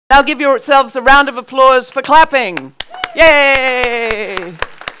Now give yourselves a round of applause for clapping. Yay!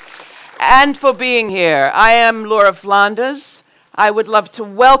 And for being here. I am Laura Flanders. I would love to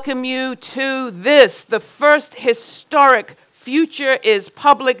welcome you to this, the first historic Future is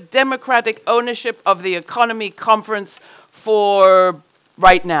Public Democratic Ownership of the Economy conference for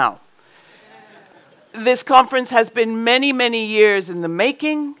right now. This conference has been many, many years in the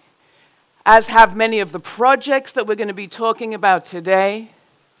making, as have many of the projects that we're going to be talking about today.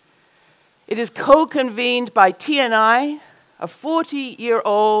 It is co-convened by TNI, a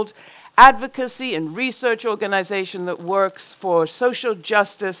 40-year-old advocacy and research organization that works for social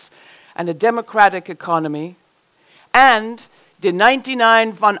justice and a democratic economy, and De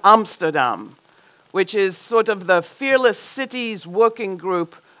 99 van Amsterdam, which is sort of the Fearless Cities working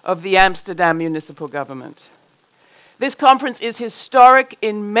group of the Amsterdam municipal government. This conference is historic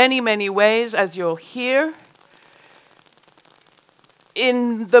in many, many ways, as you'll hear.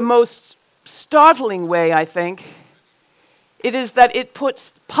 In the most startling way, I think, it is that it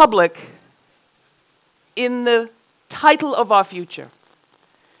puts public in the title of our future.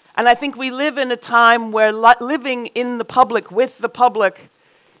 And I think we live in a time where living in the public, with the public,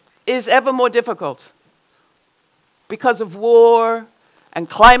 is ever more difficult because of war and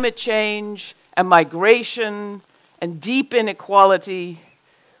climate change and migration and deep inequality.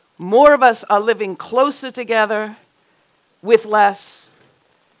 More of us are living closer together with less.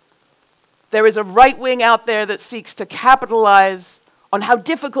 There is a right wing out there that seeks to capitalize on how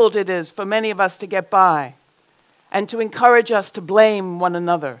difficult it is for many of us to get by and to encourage us to blame one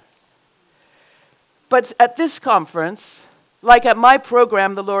another. But at this conference, like at my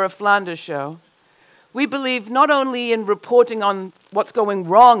program, The Laura Flanders Show, we believe not only in reporting on what's going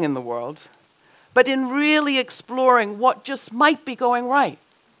wrong in the world, but in really exploring what just might be going right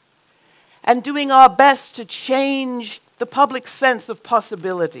and doing our best to change the public sense of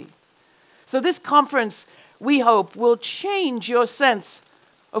possibility. So this conference, we hope, will change your sense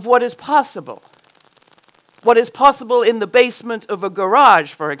of what is possible. What is possible in the basement of a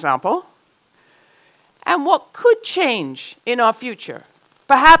garage, for example, and what could change in our future.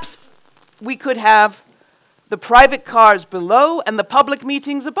 Perhaps we could have the private cars below and the public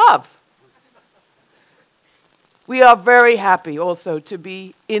meetings above. We are very happy also to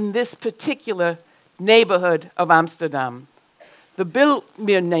be in this particular neighborhood of Amsterdam, the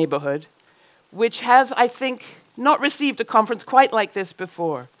Biltmeer neighborhood, which has, I think, not received a conference quite like this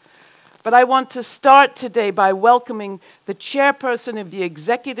before. But I want to start today by welcoming the chairperson of the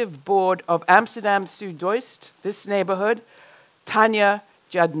executive board of Amsterdam Zuidoost, this neighborhood, Tanya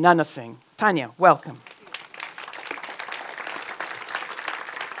Jadnanasingh. Tanya, welcome.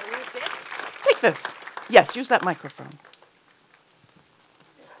 Take this. Yes, use that microphone.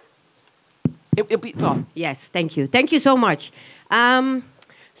 It'll be on. Yes, thank you. Thank you so much.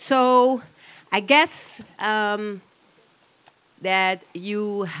 So I guess that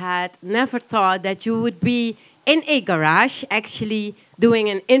you had never thought that you would be in a garage actually doing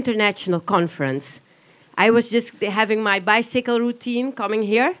an international conference. I was just having my bicycle routine coming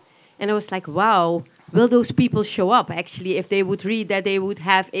here, and I was like, wow, will those people show up actually if they would read that they would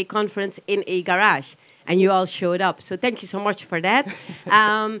have a conference in a garage? And you all showed up. So thank you so much for that.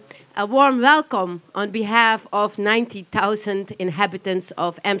 A warm welcome on behalf of 90,000 inhabitants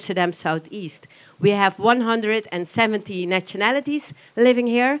of Amsterdam Southeast. We have 170 nationalities living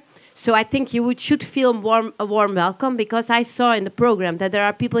here. So I think you should feel a warm welcome, because I saw in the program that there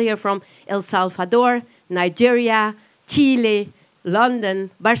are people here from El Salvador, Nigeria, Chile, London,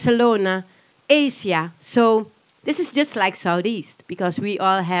 Barcelona, Asia. So this is just like Southeast, because we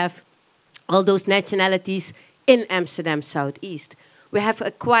all have all those nationalities in Amsterdam Southeast. We have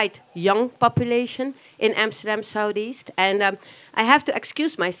a quite young population in Amsterdam Southeast, and I have to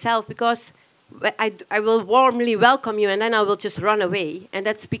excuse myself because I will warmly welcome you and then I will just run away, and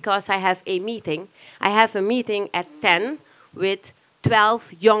that's because I have a meeting. I have a meeting at 10 with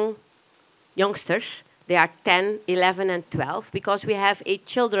 12 youngsters. They are 10, 11, and 12, because we have a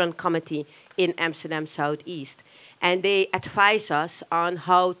children committee in Amsterdam Southeast, and they advise us on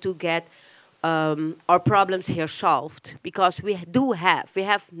how to get our problems here solved, because we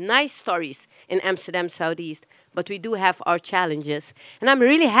have nice stories in Amsterdam Southeast, but we do have our challenges. And I'm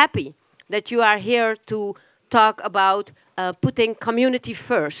really happy that you are here to talk about putting community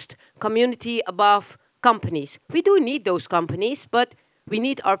first, community above companies. We do need those companies, but we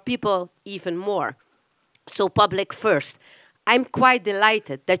need our people even more. So public first. I'm quite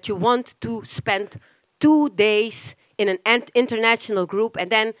delighted that you want to spend 2 days in an international group,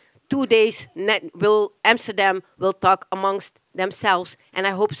 and then 2 days Amsterdam will talk amongst themselves, and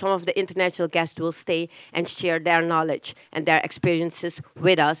I hope some of the international guests will stay and share their knowledge and their experiences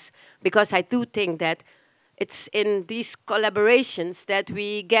with us, because I do think that it's in these collaborations that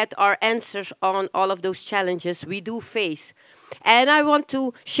we get our answers on all of those challenges we do face. And I want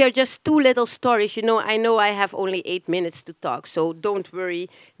to share just two little stories. You know I have only 8 minutes to talk, so don't worry,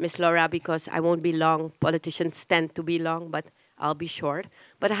 Miss Laura, because I won't be long. Politicians tend to be long, but I'll be short.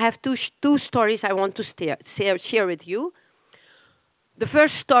 But I have two stories I want to share with you. The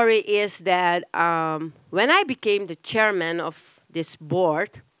first story is that when I became the chairman of this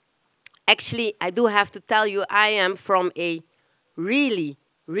board, actually, I do have to tell you, I am from a really,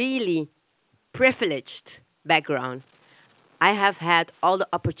 really privileged background. I have had all the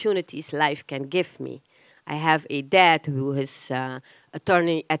opportunities life can give me. I have a dad who is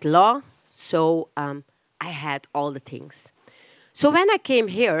attorney at law, so I had all the things. So when I came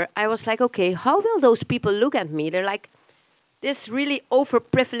here, I was like, okay, how will those people look at me? They're like, this really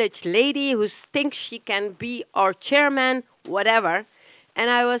overprivileged lady who thinks she can be our chairman, whatever. And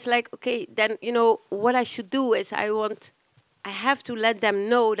I was like, okay, then, you know, what I should do is I have to let them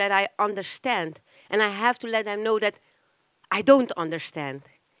know that I understand. And I have to let them know that I don't understand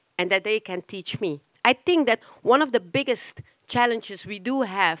and that they can teach me. I think that one of the biggest challenges we do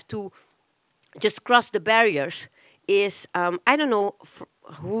have to just cross the barriers is, I don't know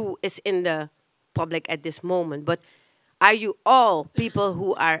who is in the public at this moment, but are you all people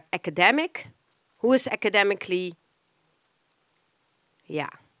who are academic? Who is academically, yeah.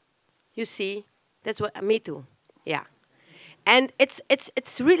 You see, that's what, me too, yeah. And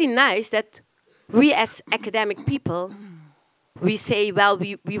it's really nice that we as academic people, we say, well,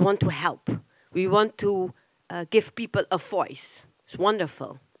 we want to help. We want to give people a voice. It's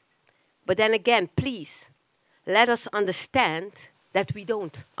wonderful. But then again, please, let us understand that we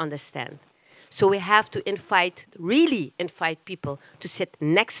don't understand. So we have to really invite people to sit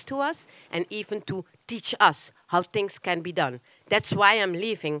next to us and even to teach us how things can be done. That's why I'm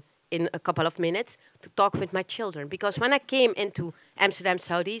leaving in a couple of minutes to talk with my children. Because when I came into Amsterdam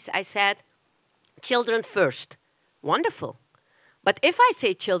Southeast, I said, children first. Wonderful. But if I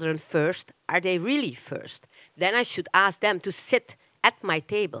say children first, are they really first? Then I should ask them to sit at my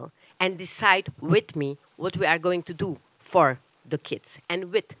table and decide with me what we are going to do for the kids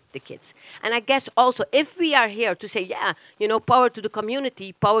and with the kids. And I guess also if we are here to say, yeah, you know, power to the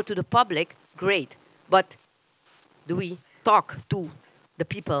community, power to the public, great. But do we talk to the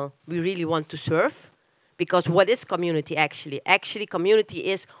people we really want to serve? Because what is community actually? Actually, community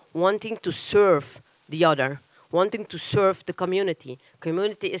is wanting to serve the other, wanting to serve the community.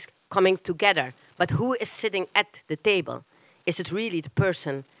 Community is coming together. But who is sitting at the table? Is it really the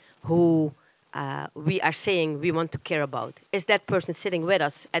person who we are saying we want to care about? Is that person sitting with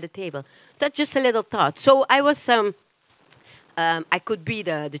us at the table? That's just a little thought. So I was, I could be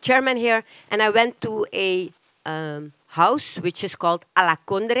the chairman here, and I went to a house which is called A la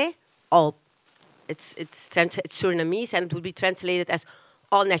Condre. It's Surinamese, and it would be translated as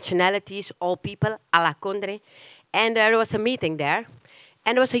all nationalities, all people, A la Condre. And there was a meeting there,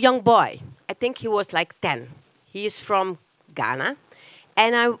 and there was a young boy. I think he was like 10. He is from Ghana.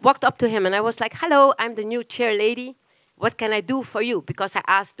 And I walked up to him and I was like, hello, I'm the new chair lady. What can I do for you? Because I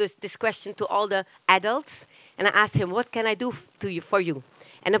asked this question to all the adults. And I asked him, what can I do for you?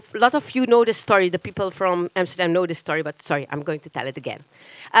 And a lot of you know this story. The people from Amsterdam know this story, but sorry, I'm going to tell it again.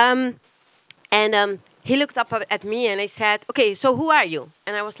 He looked up at me and he said, okay, so who are you?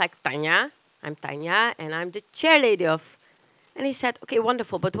 And I was like, Tanya. I'm Tanya, and I'm the chair lady of... And he said, okay,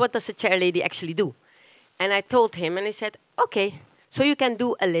 wonderful, but what does a chair lady actually do? And I told him, and he said, okay, so you can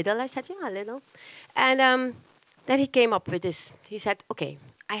do a little. I said, yeah, a little. And then he came up with this. He said, okay,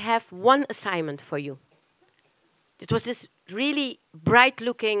 I have one assignment for you. It was this really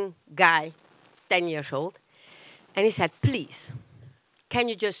bright-looking guy, 10 years old. And he said, please, can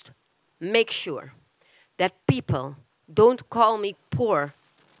you just make sure that people don't call me poor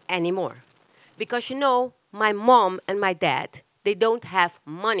anymore? Because, you know, my mom and my dad, they don't have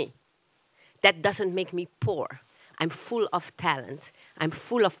money. That doesn't make me poor. I'm full of talent, I'm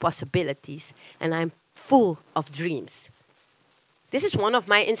full of possibilities, and I'm full of dreams. This is one of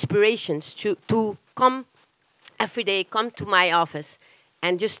my inspirations to come every day, come to my office,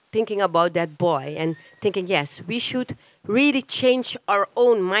 and just thinking about that boy and thinking, yes, we should really change our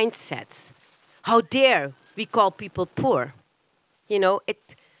own mindsets. How dare we call people poor? You know,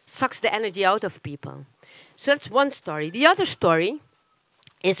 it sucks the energy out of people. So that's one story. The other story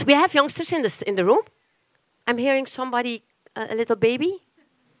is we have youngsters in the room. I'm hearing somebody, a little baby.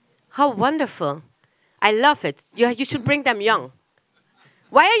 How wonderful. I love it. You should bring them young.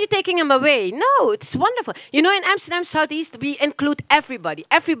 Why are you taking him away? No, it's wonderful. You know, in Amsterdam Southeast, we include everybody.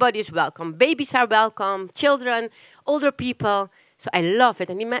 Everybody is welcome. Babies are welcome, children, older people. So I love it.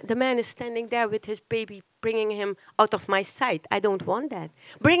 And the man is standing there with his baby, bringing him out of my sight. I don't want that.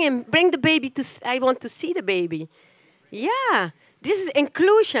 Bring the baby I want to see the baby. Yeah, this is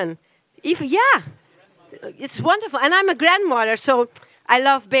inclusion. Yeah, it's wonderful. And I'm a grandmother, so I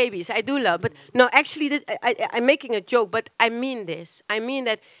love babies. I do love. But no, actually, I'm making a joke, but I mean this. I mean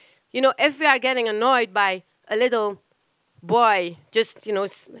that, you know, if we are getting annoyed by a little boy just, you know,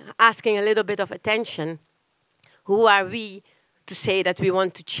 asking a little bit of attention, who are we to say that we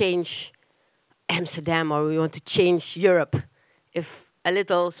want to change Amsterdam or we want to change Europe if a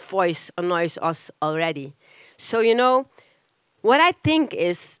little voice annoys us already? So, you know, what I think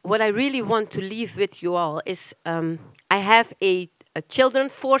is, what I really want to leave with you all is, I have a children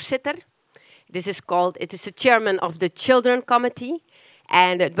voorzitter. This is called, it is the chairman of the children committee.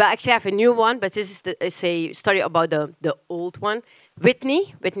 And well, actually I have a new one, but this is a story about the old one.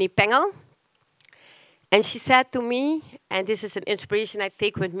 Whitney Pengel. And she said to me, and this is an inspiration I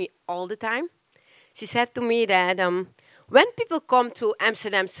take with me all the time. She said to me that when people come to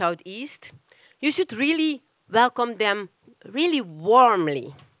Amsterdam Southeast, you should really welcome them really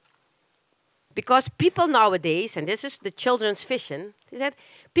warmly. Because people nowadays, and this is the children's vision, is that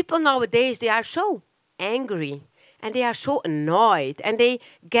people nowadays, they are so angry and they are so annoyed and they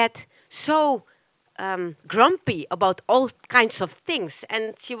get so grumpy about all kinds of things.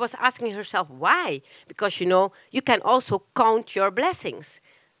 And she was asking herself, why? Because, you know, you can also count your blessings.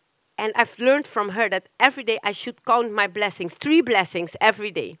 And I've learned from her that every day I should count my blessings, 3 blessings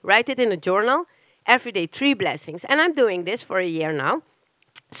every day. Write it in a journal, every day, 3 blessings. And I'm doing this for a year now.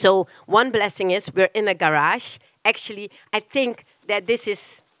 So one blessing is we're in a garage. Actually, I think that this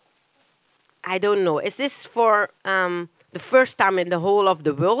is, I don't know, is this for the first time in the whole of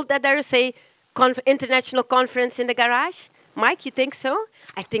the world that there is a international conference in the garage? Mike, you think so?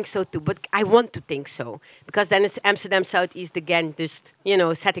 I think so too, but I want to think so. Because then it's Amsterdam Southeast again, just, you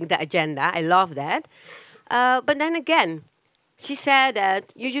know, setting the agenda. I love that. But then again, she said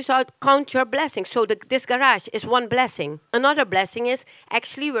that you just count your blessings. So this garage is one blessing. Another blessing is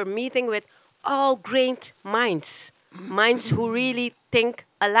actually we're meeting with all great minds. Minds who really think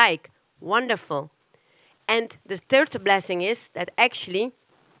alike. Wonderful. And the third blessing is that actually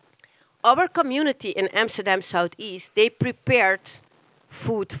our community in Amsterdam Southeast, they prepared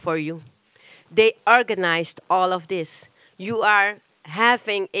food for you. They organized all of this. You are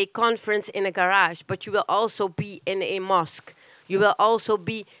having a conference in a garage, but you will also be in a mosque. You will also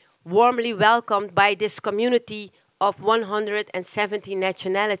be warmly welcomed by this community of 170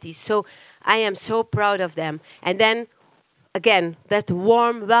 nationalities. So I am so proud of them. And then, again, that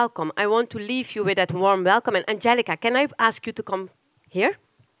warm welcome. I want to leave you with that warm welcome. And Angelica, can I ask you to come here?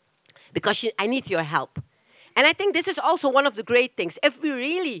 Because I need your help. And I think this is also one of the great things. If we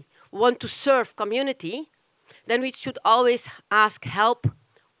really want to serve community, then we should always ask help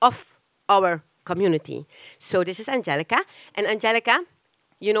of our community. So this is Angelica. And Angelica,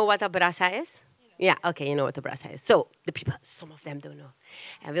 you know what a brasa is? Yeah, okay, you know what a brasa is. So the people, some of them don't know.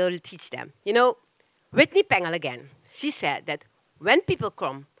 And we'll teach them. You know, Whitney Pengel again, she said that when people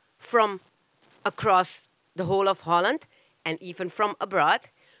come from across the whole of Holland and even from abroad,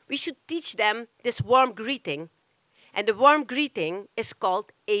 we should teach them this warm greeting. And the warm greeting is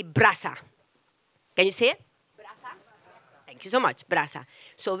called a brasa. Can you say it? Brasa. Thank you so much, brasa.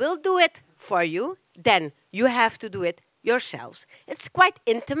 So we'll do it for you. Then you have to do it yourselves. It's quite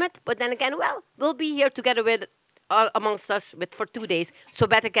intimate, but then again, well, we'll be here together with amongst us for 2 days, so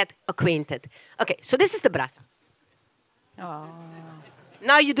better get acquainted. Okay, so this is the brasa. Oh.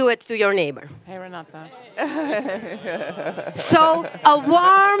 Now you do it to your neighbor. Hey, Renata. So a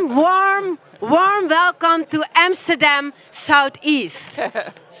warm, warm, warm welcome to Amsterdam Southeast.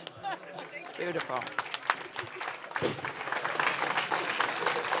 Beautiful.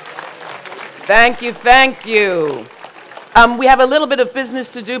 Thank you, thank you. We have a little bit of business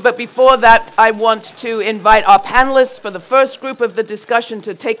to do, but before that, I want to invite our panelists for the first group of the discussion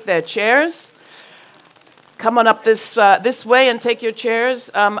to take their chairs. Come on up this way and take your chairs.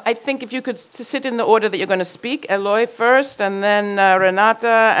 I think if you could sit in the order that you're going to speak. Eloy first, and then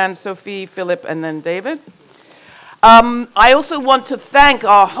Renata, and Sophie, Philip, and then David. I also want to thank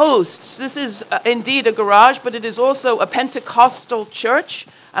our hosts. This is indeed a garage, but it is also a Pentecostal church.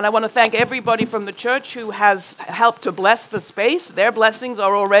 And I want to thank everybody from the church who has helped to bless the space. Their blessings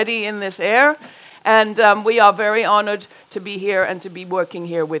are already in this air. And we are very honored to be here and to be working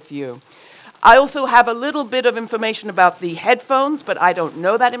here with you. I also have a little bit of information about the headphones, but I don't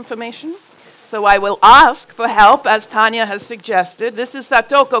know that information. So I will ask for help, as Tanya has suggested. This is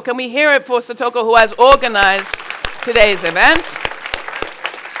Satoko. Can we hear it for Satoko, who has organized today's event?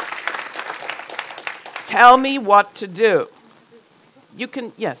 Tell me what to do. You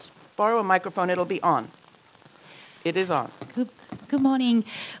can, yes, borrow a microphone, it'll be on. It is on. Good morning.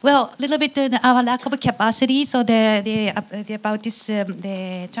 Well, a little bit our lack of capacity. So about this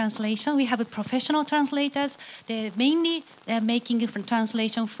the translation, we have professional translators. They're mainly making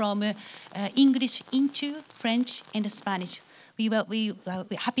translation from English into French and Spanish. We're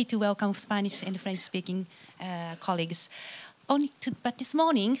happy to welcome Spanish and French-speaking colleagues. But this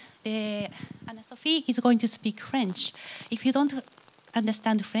morning, Anna-Sophie is going to speak French. If you don't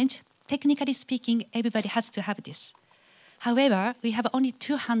understand French, technically speaking, everybody has to have this. However, we have only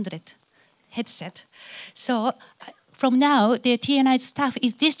 200 headsets. So from now, the TNI staff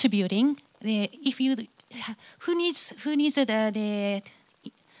is distributing. Who needs the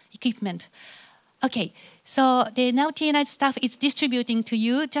equipment? Okay, so now TNI staff is distributing to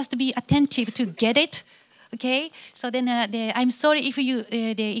you. Just to be attentive to get it. Okay, so then I'm sorry if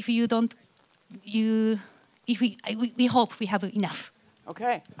you don't. We hope we have enough.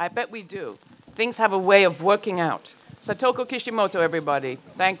 Okay, I bet we do. Things have a way of working out. Satoko Kishimoto, everybody.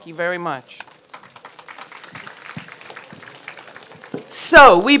 Thank you very much.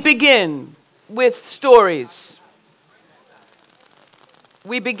 So, we begin with stories.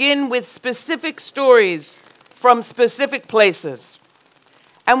 We begin with specific stories from specific places.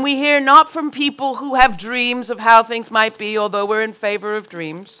 And we hear not from people who have dreams of how things might be, although we're in favor of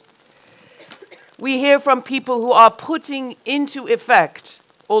dreams. We hear from people who are putting into effect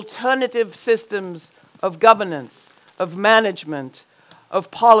alternative systems of governance, of management, of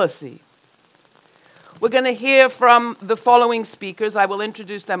policy. We're going to hear from the following speakers. I will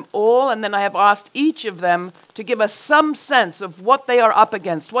introduce them all, and then I have asked each of them to give us some sense of what they are up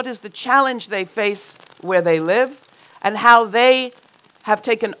against, what is the challenge they face where they live, and how they have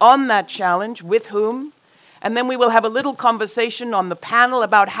taken on that challenge, with whom. And then we will have a little conversation on the panel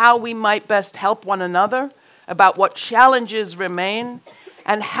about how we might best help one another, about what challenges remain,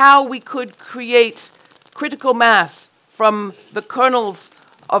 and how we could create critical mass from the kernels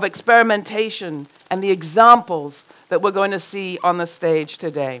of experimentation and the examples that we're going to see on the stage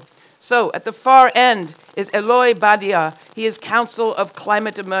today. So, at the far end is Eloy Badia. He is Council of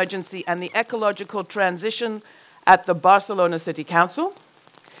Climate Emergency and the Ecological Transition at the Barcelona City Council.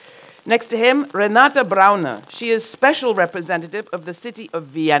 Next to him, Renata Brauner. She is Special Representative of the City of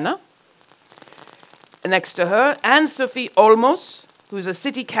Vienna. Next to her, Anne-Sophie Olmos, who's a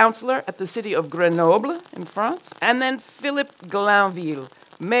city councillor at the city of Grenoble in France. And then Philippe Glanville,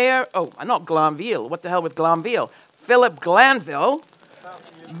 mayor, not Glanville, what the hell with Glanville? Philip Glanville,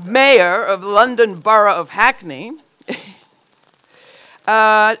 mayor of London Borough of Hackney.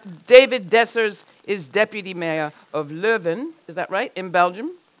 David Dessers is deputy mayor of Leuven, is that right, in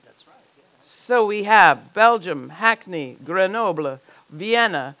Belgium? That's right, yeah. So we have Belgium, Hackney, Grenoble,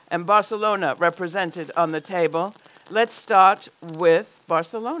 Vienna, and Barcelona represented on the table. Let's start with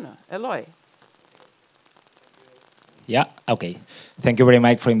Barcelona. Eloy. Yeah, okay. Thank you very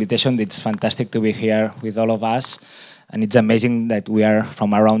much for the invitation. It's fantastic to be here with all of us. And it's amazing that we are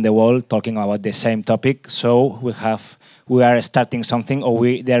from around the world talking about the same topic. So we are starting something, or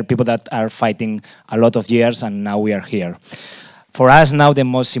there are people that are fighting a lot of years, and now we are here. For us now, the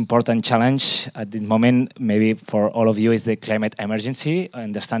most important challenge at the moment, maybe for all of you, is the climate emergency. I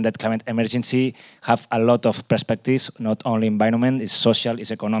understand that climate emergency have a lot of perspectives, not only environment, it's social,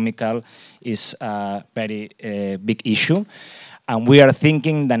 it's economical, it's a very big issue. And we are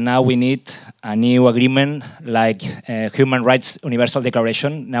thinking that now we need a new agreement, like Human Rights Universal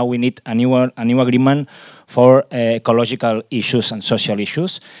Declaration. Now we need a new agreement for ecological issues and social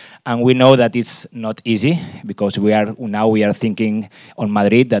issues. And we know that it's not easy, because we are thinking on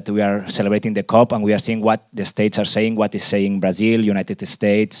Madrid, that we are celebrating the COP, and we are seeing what the states are saying, what is saying Brazil, United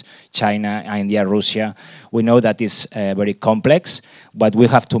States, China, India, Russia. We know that it's very complex, but we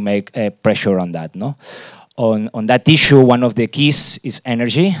have to make pressure on that, no? On that issue, one of the keys is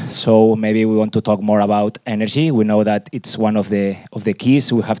energy. So maybe we want to talk more about energy. We know that it's one of the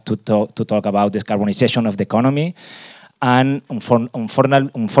keys. We have to talk about decarbonization of the economy. And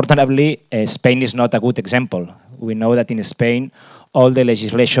unfortunately, Spain is not a good example. We know that in Spain, all the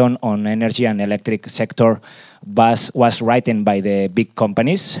legislation on energy and electric sector was written by the big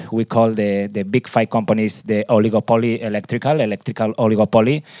companies. We call the big five companies the oligopoly electrical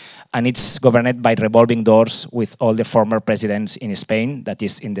oligopoly. And it's governed by revolving doors with all the former presidents in Spain. That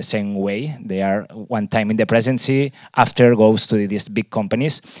is in the same way. They are one time in the presidency, after goes to these big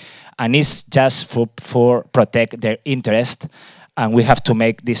companies. And it's just for protect their interest. And we have to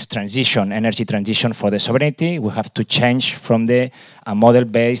make this transition, energy transition for the sovereignty. We have to change from a model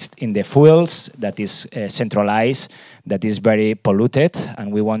based in the fuels that is centralized, that is very polluted,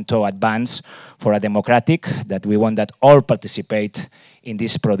 and we want to advance for a democratic, that we want that all participate in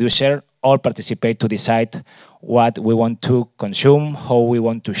this producer, all participate to decide what we want to consume, how we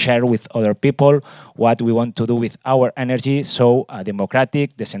want to share with other people, what we want to do with our energy. So a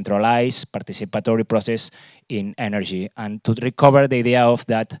democratic, decentralized, participatory process in energy. And to recover the idea of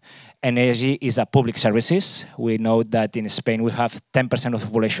that energy is a public services. We know that in Spain we have 10% of the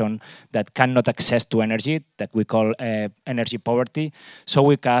population that cannot access to energy, that we call energy poverty. So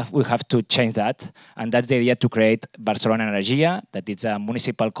we have to change that. And that's the idea to create Barcelona Energia, that it's a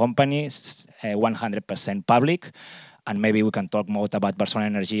municipal company, 100% public. And maybe we can talk more about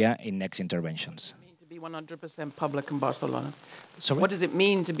Barcelona Energia in next interventions. To be 100% public in Barcelona. Sorry? What does it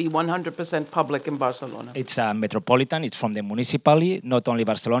mean to be 100% public in Barcelona? It's a metropolitan. It's from the municipality, not only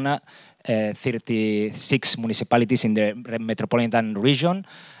Barcelona, 36 municipalities in the metropolitan region,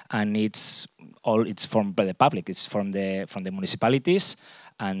 and it's from the public. It's from the municipalities,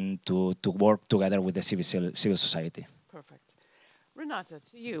 and to work together with the civil society. Perfect. Renata,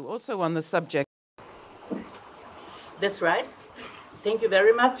 to you, also on the subject. That's right. Thank you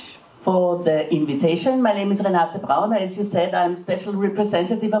very much for the invitation. My name is Renate Braun. As you said, I'm special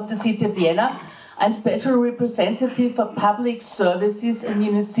representative of the city of Vienna. I'm special representative for public services and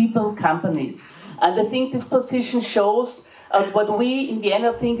municipal companies. And I think this position shows what we in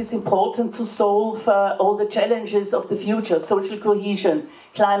Vienna think is important to solve all the challenges of the future, social cohesion,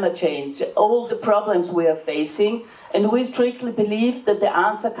 climate change, all the problems we are facing. And we strictly believe that the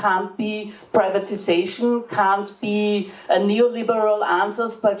answer can't be privatization, can't be neoliberal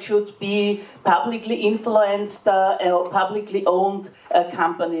answers, but should be publicly influenced or publicly owned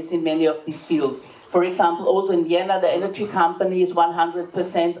companies in many of these fields. For example, also in Vienna, the energy company is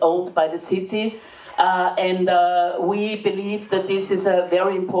 100% owned by the city. And we believe that this is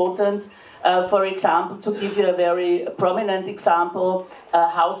very important. For example, to give you a very prominent example,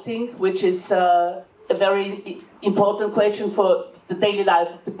 housing, which is a very important question for the daily life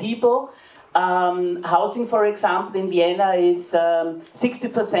of the people. Housing, for example, in Vienna is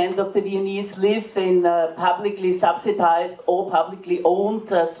 60% of the Viennese live in publicly subsidized or publicly owned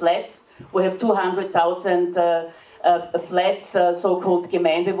flats. We have 200,000 flats, so-called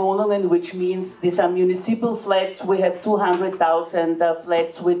Gemeindewohnungen, which means these are municipal flats. We have 200,000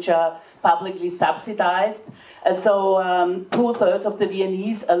 flats which are publicly subsidized. So 2/3 of the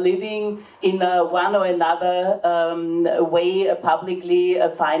Viennese are living in one or another way publicly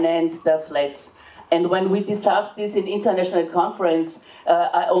financed flats. And when we discuss this in international conference,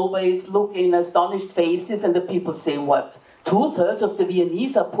 I always look in astonished faces and the people say, what? 2/3 of the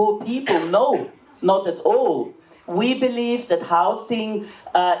Viennese are poor people? No, not at all. We believe that housing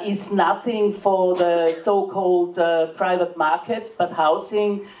is nothing for the so-called private market, but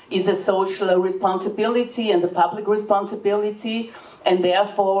housing is a social responsibility and a public responsibility, and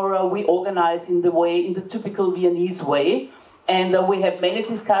therefore we organize in the typical Viennese way. And we have many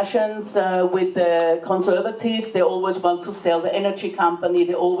discussions with the conservatives. They always want to sell the energy company.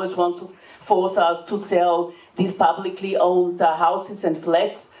 They always want to force us to sell these publicly owned houses and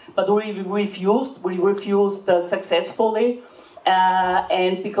flats. But we refused successfully,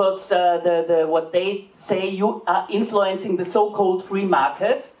 and because what they say, you are influencing the so-called free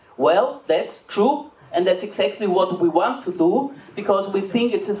market. Well, that's true, and that's exactly what we want to do, because we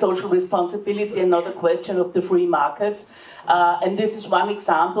think it's a social responsibility and not a question of the free market. And this is one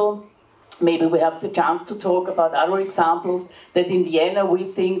example. Maybe we have the chance to talk about other examples, that in Vienna we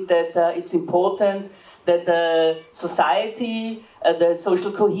think that it's important that the society, the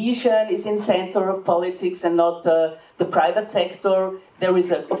social cohesion is in center of politics and not the private sector. There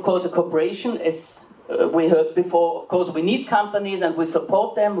is, of course, a cooperation, as we heard before. Of course, we need companies and we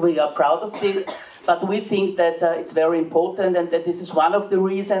support them. We are proud of this. But we think that it's very important, and that this is one of the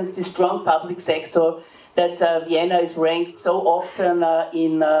reasons, the strong public sector, that Vienna is ranked so often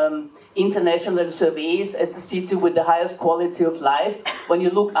in international surveys as the city with the highest quality of life. When you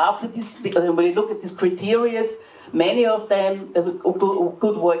look at these criteria, many of them,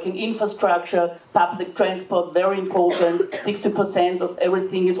 good working infrastructure, public transport, very important. 60% of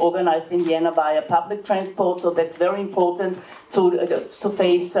everything is organized in Vienna via public transport, so that's very important to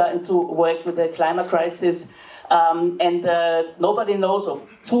face and to work with the climate crisis. And nobody knows, or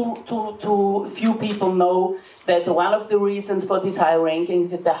too few people know, that one of the reasons for these high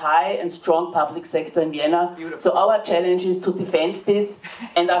rankings is the high and strong public sector in Vienna. Beautiful. So our challenge is to defend this,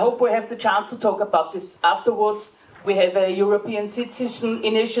 and I hope we have the chance to talk about this afterwards. We have a European Citizen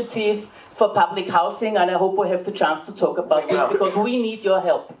Initiative for public housing, and I hope we have the chance to talk about this because we need your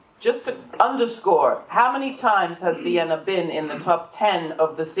help. Just to underscore, how many times has Vienna been in the top 10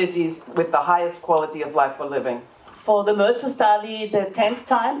 of the cities with the highest quality of life for living? For the Mercer study, the 10th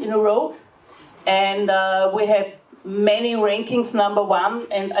time in a row, and we have many rankings #1,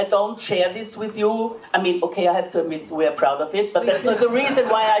 and I don't share this with you. I mean, okay, I have to admit we are proud of it, but that's not the reason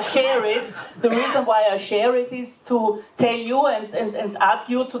why I share it. The reason why I share it is to tell you and ask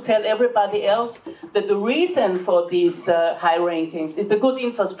you to tell everybody else that the reason for these high rankings is the good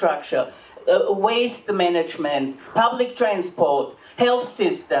infrastructure, waste management, public transport, health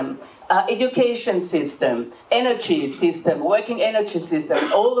system, education system, energy system, working energy system.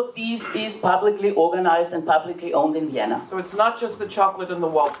 All of these is publicly organized and publicly owned in Vienna. So it's not just the chocolate and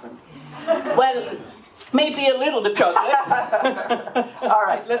the waltzing. Well, maybe a little the chocolate. All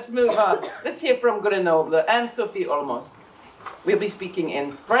right, let's move on. Let's hear from Grenoble and Sophie Olmos. We'll be speaking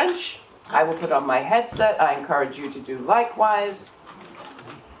in French. I will put on my headset. I encourage you to do likewise.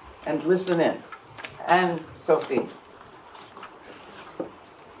 And listen in. And Sophie.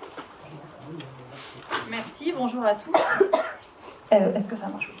 Merci, bonjour à tous. Est-ce que ça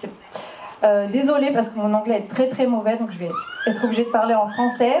marche? Ok. Désolée parce que mon anglais est très très mauvais, donc je vais être obligée de parler en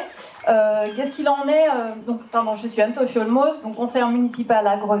français. Qu'est-ce qu'il en est donc, pardon, je suis Anne-Sophie Olmos, donc conseillère municipale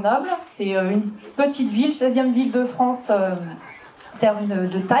à Grenoble. C'est une petite ville, 16e ville de France en termes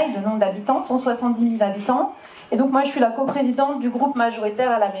de taille, de nombre d'habitants, 170 000 habitants. Et donc moi je suis la coprésidente du groupe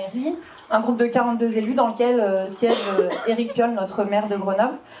majoritaire à la mairie, un groupe de 42 élus dans lequel siège Éric Piolle, notre maire de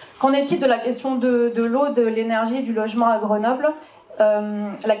Grenoble. Qu'en est-il de la question de l'eau, de l'énergie et du logement à Grenoble?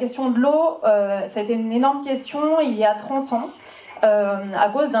 La question de l'eau, ça a été une énorme question il y a 30 ans, à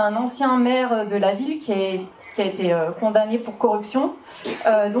cause d'un ancien maire de la ville qui a été condamné pour corruption.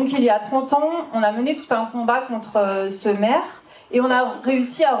 Donc il y a 30 ans, on a mené tout un combat contre ce maire et on a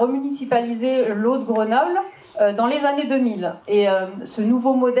réussi à remunicipaliser l'eau de Grenoble dans les années 2000. Et ce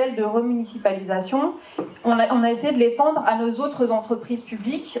nouveau modèle de remunicipalisation, on a essayé de l'étendre à nos autres entreprises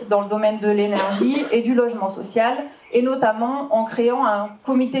publiques dans le domaine de l'énergie et du logement social, et notamment en créant un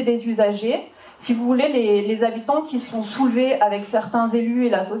comité des usagers. Si vous voulez, les habitants qui sont soulevés avec certains élus et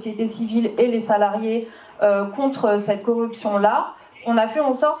la société civile et les salariés contre cette corruption-là, on a fait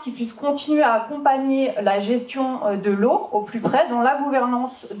en sorte qu'ils puissent continuer à accompagner la gestion de l'eau au plus près dans la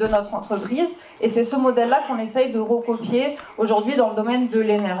gouvernance de notre entreprise. Et c'est ce modèle-là qu'on essaye de recopier aujourd'hui dans le domaine de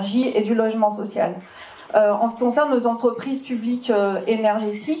l'énergie et du logement social. En ce qui concerne nos entreprises publiques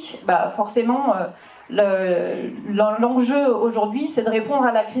énergétiques, forcément, l'enjeu aujourd'hui, c'est de répondre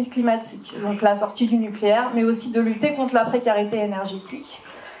à la crise climatique, donc la sortie du nucléaire, mais aussi de lutter contre la précarité énergétique.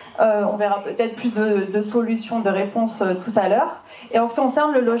 On verra peut-être plus de solutions, de réponses tout à l'heure. Et en ce qui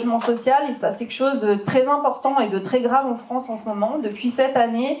concerne le logement social, il se passe quelque chose de très important et de très grave en France en ce moment. Depuis cette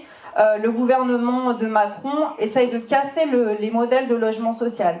année, le gouvernement de Macron essaye de casser les modèles de logement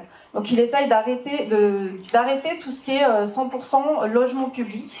social. Donc il essaye d'arrêter tout ce qui est 100% logement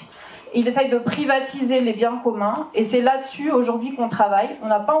public. Il essaye de privatiser les biens communs. Et c'est là-dessus aujourd'hui qu'on travaille. On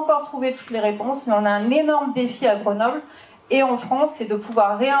n'a pas encore trouvé toutes les réponses, mais on a un énorme défi à Grenoble et en France, c'est de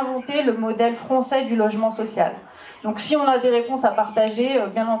pouvoir réinventer le modèle français du logement social. Donc si on a des réponses à partager,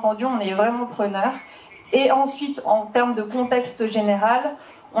 bien entendu, on est vraiment preneurs. Et ensuite, en termes de contexte général,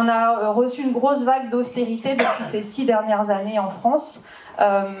 on a reçu une grosse vague d'austérité depuis ces 6 dernières années en France.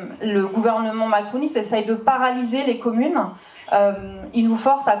 Le gouvernement macroniste essaye de paralyser les communes. Il nous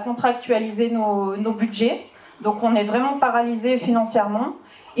force à contractualiser nos budgets. Donc on est vraiment paralysé financièrement.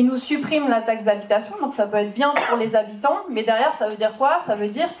 Il nous supprime la taxe d'habitation, donc ça peut être bien pour les habitants, mais derrière ça veut dire quoi? Ça veut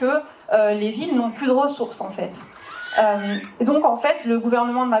dire que les villes n'ont plus de ressources en fait. Et donc en fait le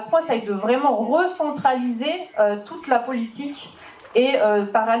gouvernement de Macron essaye de vraiment recentraliser toute la politique et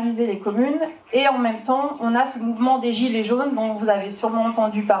paralyser les communes. Et en même temps on a ce mouvement des gilets jaunes dont vous avez sûrement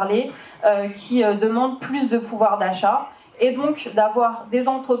entendu parler, qui demande plus de pouvoir d'achat. Et donc d'avoir des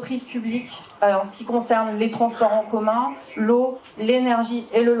entreprises publiques en ce qui concerne les transports en commun, l'eau, l'énergie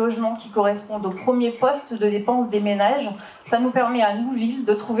et le logement qui correspondent aux premiers postes de dépenses des ménages, ça nous permet à nous, villes,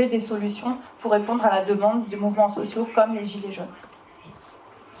 de trouver des solutions pour répondre à la demande des mouvements sociaux comme les Gilets jaunes.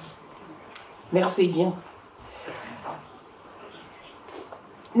 Merci bien.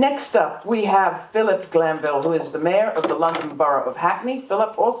 Next up, we have Philip Glanville, who is the mayor of the London Borough of Hackney.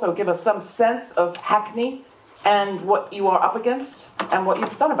 Philip, also give us some sense of Hackney and what you are up against and what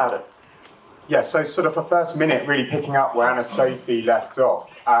you've done about it. Yeah, so sort of a first minute really picking up where Anna-Sophie left off.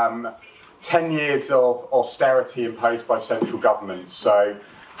 10 years of austerity imposed by central government. So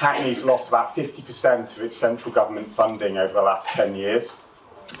Hackney's lost about 50% of its central government funding over the last 10 years.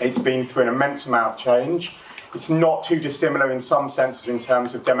 It's been through an immense amount of change. It's not too dissimilar in some senses in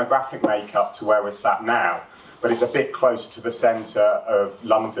terms of demographic makeup to where we're sat now, but it's a bit closer to the centre of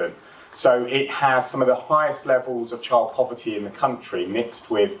London. So it has some of the highest levels of child poverty in the country,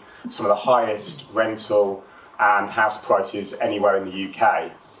 mixed with some of the highest rental and house prices anywhere in the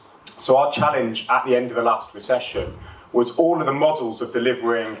UK. So our challenge at the end of the last recession was all of the models of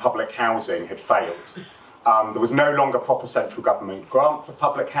delivering public housing had failed. There was no longer proper central government grant for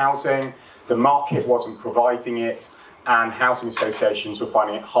public housing, the market wasn't providing it, and housing associations were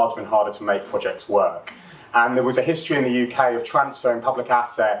finding it harder and harder to make projects work. And there was a history in the UK of transferring public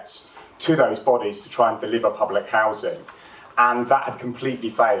assets to those bodies to try and deliver public housing, and that had completely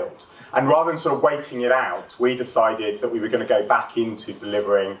failed. And rather than sort of waiting it out, we decided that we were going to go back into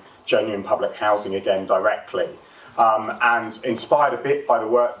delivering genuine public housing again directly. And inspired a bit by the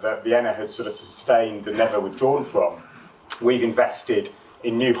work that Vienna has sort of sustained and never withdrawn from, we've invested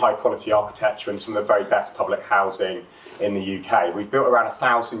in new high quality architecture and some of the very best public housing in the UK. We've built around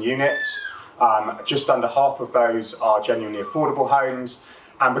 1,000 units, just under half of those are genuinely affordable homes,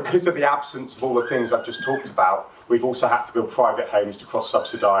 and because of the absence of all the things I've just talked about, we've also had to build private homes to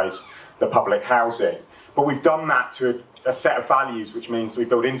cross-subsidise the public housing. But we've done that to a set of values, which means we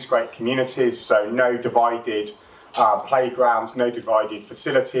build integrated communities, so no divided playgrounds, no divided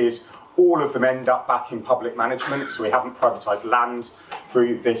facilities. All of them end up back in public management, so we haven't privatised land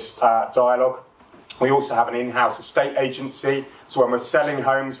through this dialogue. We also have an in-house estate agency, so when we're selling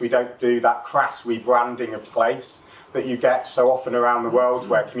homes, we don't do that crass rebranding of place that you get so often around the world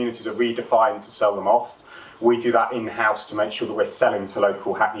where communities are redefined to sell them off. We do that in-house to make sure that we're selling to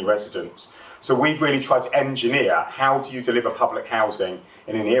local Hackney residents. So we've really tried to engineer how do you deliver public housing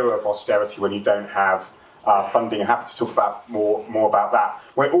in an era of austerity when you don't have funding. I'm happy to talk about more about that.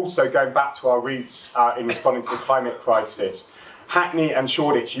 We're also going back to our roots in responding to the climate crisis. Hackney and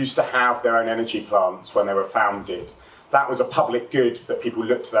Shoreditch used to have their own energy plants when they were founded. That was a public good that people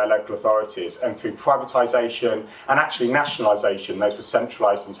looked to their local authorities, and through privatisation and actually nationalisation, those were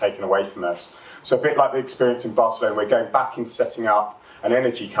centralised and taken away from us. So a bit like the experience in Barcelona, we're going back into setting up an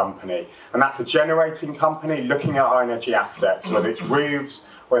energy company, and that's a generating company looking at our energy assets, whether it's roofs,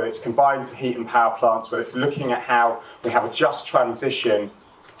 whether it's combined heat and power plants, whether it's looking at how we have a just transition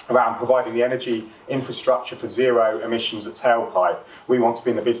around providing the energy infrastructure for zero emissions at tailpipe. We want to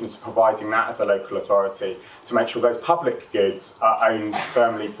be in the business of providing that as a local authority to make sure those public goods are owned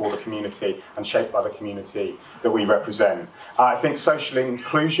firmly for the community and shaped by the community that we represent. I think social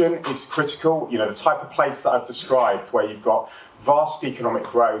inclusion is critical. You know, the type of place that I've described where you've got vast economic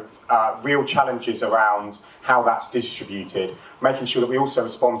growth, real challenges around how that's distributed, making sure that we also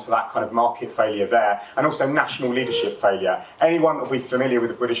respond to that kind of market failure there, and also national leadership failure. Anyone that will be familiar with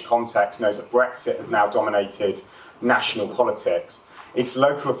the British context knows that Brexit has now dominated national politics. It's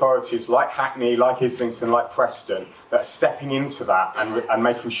local authorities like Hackney, like Islington, like Preston that are stepping into that and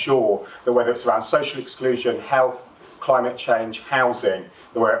making sure that whether it's around social exclusion, health, climate change, housing,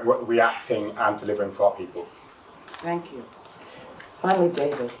 that we're reacting and delivering for our people. Thank you. Finally,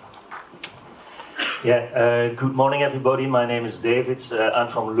 David. Yeah, good morning everybody. My name is David. I'm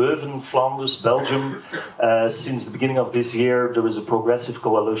from Leuven, Flanders, Belgium. Since the beginning of this year, there is a progressive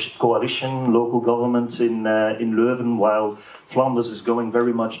coalition, local government in Leuven, while Flanders is going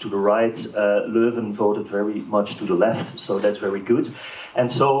very much to the right. Leuven voted very much to the left, so that's very good. And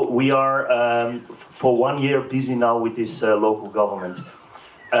so we are, for 1 year, busy now with this local government.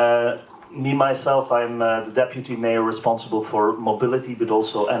 Me, myself, I'm the deputy mayor responsible for mobility, but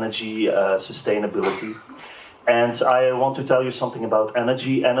also energy sustainability. And I want to tell you something about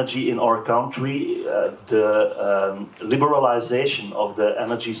energy. Energy in our country, the liberalization of the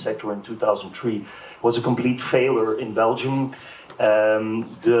energy sector in 2003 was a complete failure in Belgium.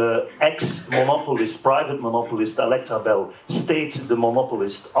 The ex-monopolist, private monopolist Electrabel stayed the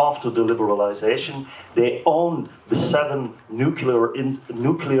monopolist after the liberalization. They own the 7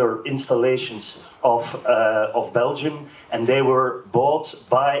 nuclear installations of Belgium, and they were bought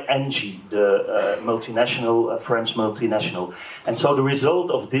by Engie, the multinational, French multinational. And so the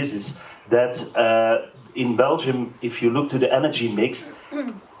result of this is that in Belgium, if you look to the energy mix,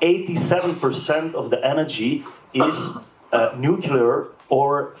 87% of the energy is nuclear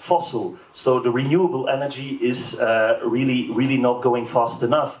or fossil. So the renewable energy is really not going fast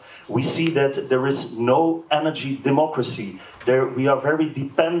enough. We see that there is no energy democracy. We are very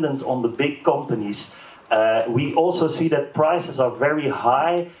dependent on the big companies. We also see that prices are very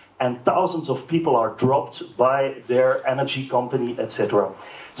high and thousands of people are dropped by their energy company, etc.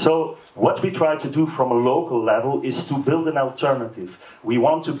 So what we try to do from a local level is to build an alternative. We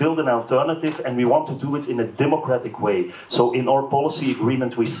want to build an alternative and we want to do it in a democratic way. So in our policy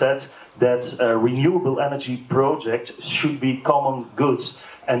agreement we said that renewable energy projects should be common goods.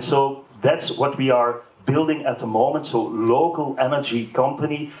 And so that's what we are building at the moment, so local energy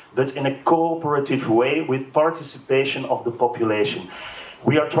company, but in a cooperative way with participation of the population.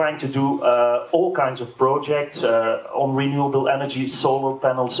 We are trying to do all kinds of projects on renewable energy, solar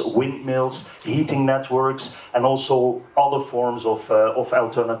panels, windmills, heating networks, and also other forms of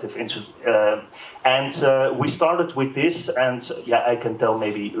alternative we started with this, and yeah, I can tell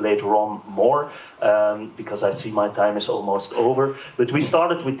maybe later on more, because I see my time is almost over. But we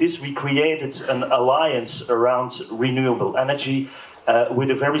started with this, we created an alliance around renewable energy, with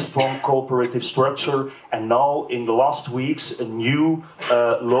a very strong cooperative structure, and now in the last weeks a new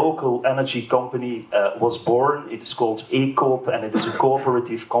local energy company was born. It is called ECOOP, and it is a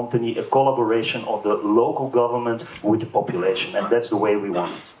cooperative company, a collaboration of the local government with the population, and that's the way we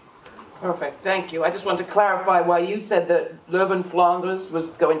want it. Perfect, thank you. I just want to clarify why you said that Leuven Flanders was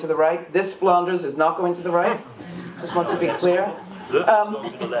going to the right. This Flanders is not going to the right. Just want to be clear. Leuven's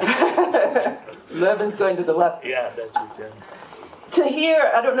going to the left. Leuven's going to the left. Yeah, that's it, yeah. To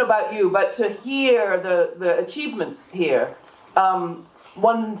hear, I don't know about you, but to hear the achievements here,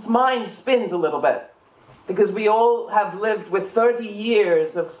 one's mind spins a little bit, because we all have lived with 30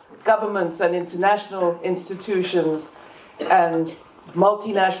 years of governments and international institutions and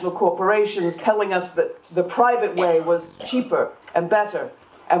multinational corporations telling us that the private way was cheaper and better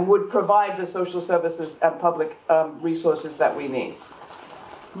and would provide the social services and public resources that we need.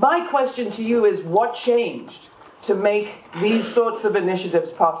 My question to you is, what changed to make these sorts of initiatives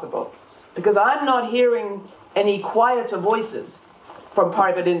possible? Because I'm not hearing any quieter voices from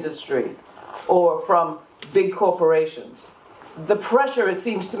private industry or from big corporations. The pressure, it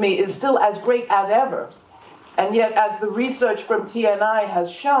seems to me, is still as great as ever. And yet, as the research from TNI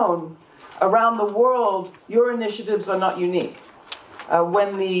has shown, around the world, your initiatives are not unique.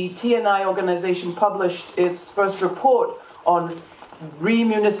 When the TNI organization published its first report on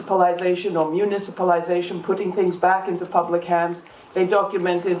remunicipalization or municipalization, putting things back into public hands, they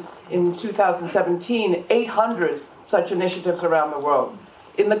documented in 2017 800 such initiatives around the world.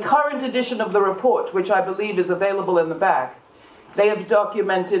 In the current edition of the report, which I believe is available in the back, they have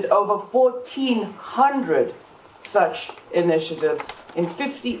documented over 1,400 such initiatives in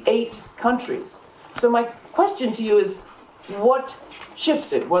 58 countries. So my question to you is, what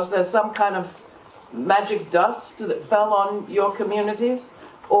shifted? Was there some kind of magic dust that fell on your communities?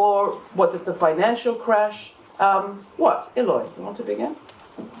 Or was it the financial crash? What? Eloy, you want to begin?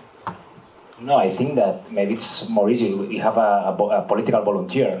 No, I think that maybe it's more easy. We have a political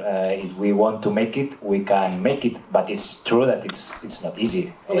volunteer. If we want to make it, we can make it. But it's true that it's not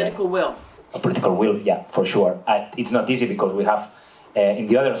easy. Political will. A political will, yeah, for sure. It's not easy because we have, in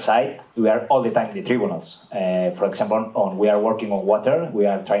the other side, we are all the time in the tribunals. For example, we are working on water. We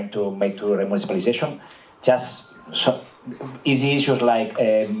are trying to make to remunicipalization. Just easy issues like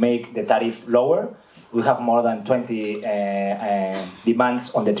make the tariff lower. We have more than 20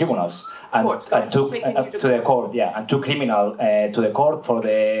 demands on the tribunals. And to the court, yeah, and to criminal to the court for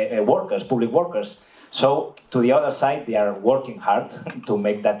the workers, public workers. So to the other side, they are working hard to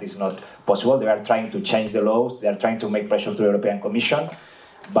make that is not possible. They are trying to change the laws. They are trying to make pressure to the European Commission.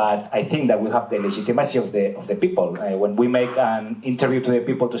 But I think that we have the legitimacy of the people. When we make an interview to the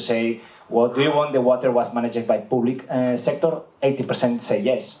people to say, what do you want the water was managed by public sector? 80% say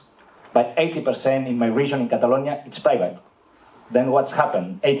yes. But 80% in my region in Catalonia, it's private. Then what's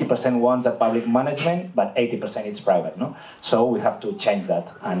happened? 80% wants a public management, but 80% is private. No? So we have to change that.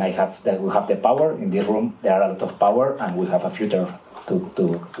 And we have the power. In this room, there are a lot of power, and we have a future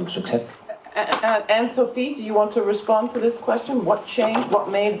to succeed. And Sophie, do you want to respond to this question? What changed? What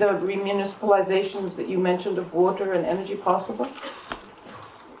made the remunicipalizations that you mentioned of water and energy possible?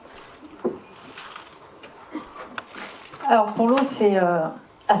 Alors pour l'eau, c'est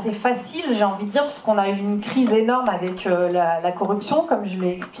assez facile, j'ai envie de dire, parce qu'on a eu une crise énorme avec la corruption, comme je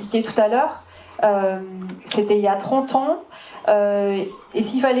l'ai expliqué tout à l'heure. C'était il y a 30 ans. Et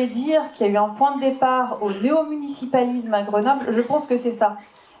s'il fallait dire qu'il y a eu un point de départ au néo-municipalisme à Grenoble, je pense que c'est ça.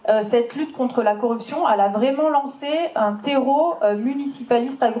 Cette lutte contre la corruption, elle a vraiment lancé un terreau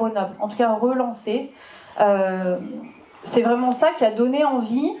municipaliste à Grenoble, en tout cas relancé. C'est vraiment ça qui a donné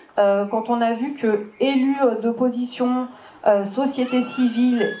envie, quand on a vu que élus d'opposition, société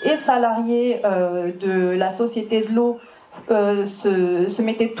civile et salariés de la société de l'eau se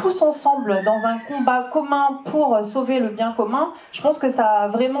mettaient tous ensemble dans un combat commun pour sauver le bien commun. Je pense que ça a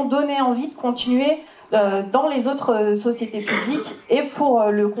vraiment donné envie de continuer dans les autres sociétés publiques et pour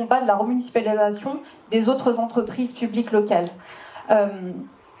le combat de la remunicipalisation des autres entreprises publiques locales.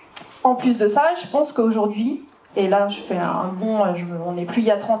 En plus de ça, je pense qu'aujourd'hui, Et là, je fais un bond, on n'est plus il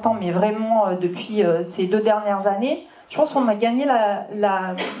y a 30 ans, mais vraiment depuis ces 2 dernières années. Je pense qu'on a gagné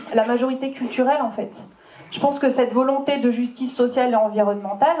la majorité culturelle, en fait. Je pense que cette volonté de justice sociale et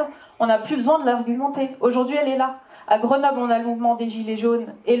environnementale, on n'a plus besoin de l'argumenter. Aujourd'hui, elle est là. À Grenoble, on a le mouvement des Gilets jaunes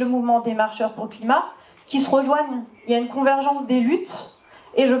et le mouvement des marcheurs pour le climat qui se rejoignent. Il y a une convergence des luttes,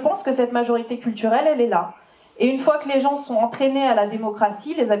 et je pense que cette majorité culturelle, elle est là. Et une fois que les gens sont entraînés à la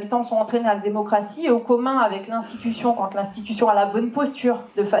démocratie, les habitants sont entraînés à la démocratie et au commun avec l'institution, quand l'institution a la bonne posture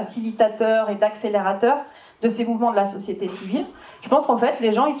de facilitateur et d'accélérateur de ces mouvements de la société civile, je pense qu'en fait,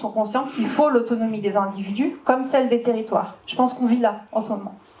 les gens, ils sont conscients qu'il faut l'autonomie des individus comme celle des territoires. Je pense qu'on vit là, en ce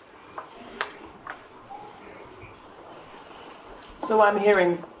moment. So I'm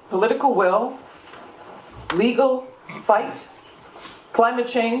hearing political will, legal fight, climate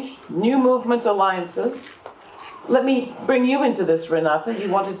change, new movement alliances. Let me bring you into this, Renata. You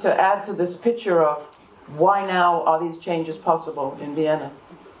wanted to add to this picture of why now are these changes possible in Vienna?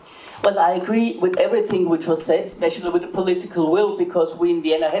 Well, I agree with everything which was said, especially with the political will, because we in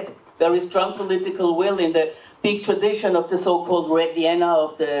Vienna had very strong political will in the big tradition of the so-called Red Vienna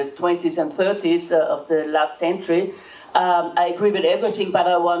of the 20s and 30s of the last century. I agree with everything, but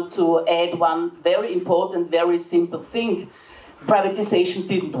I want to add one very important, very simple thing. Privatization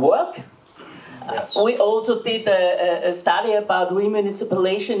didn't work. Yes. We also did a study about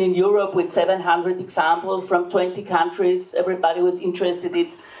remunicipalization in Europe with 700 examples from 20 countries. Everybody was interested in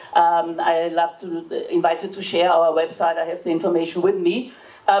it. I love to invite you to share our website. I have the information with me.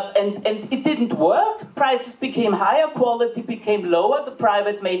 And it didn't work. Prices became higher, quality became lower, the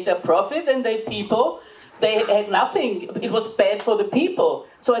private made their profit, and the people, they had nothing. It was bad for the people.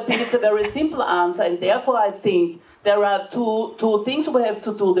 So I think it's a very simple answer, and therefore I think there are two things we have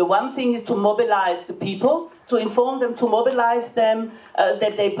to do. The one thing is to mobilize the people, to inform them, to mobilize them,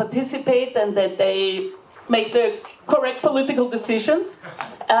 that they participate and that they make the correct political decisions.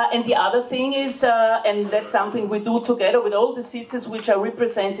 And the other thing is, and that's something we do together with all the cities which are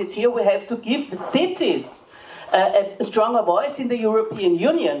represented here, we have to give the cities a stronger voice in the European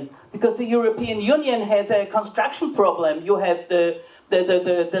Union, because the European Union has a construction problem. You have the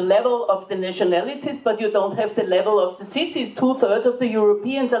level of the nationalities, but you don't have the level of the cities. 2/3 of the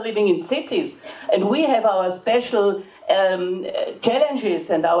Europeans are living in cities. And we have our special challenges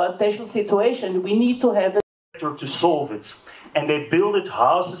and our special situation. We need to have a to solve it. And they built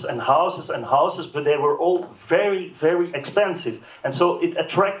houses and houses and houses, but they were all very, very expensive. And so it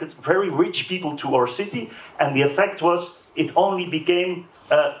attracted very rich people to our city, and the effect was it only became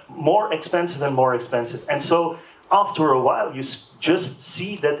more expensive and more expensive. And so after a while, you just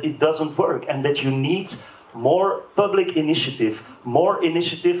see that it doesn't work and that you need more public initiative, more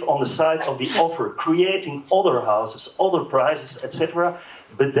initiative on the side of the offer, creating other houses, other prices, etc.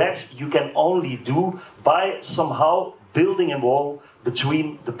 But that you can only do by somehow building a wall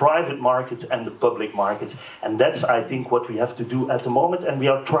between the private market and the public market. And that's, I think, what we have to do at the moment. And we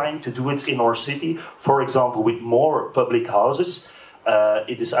are trying to do it in our city, for example, with more public houses.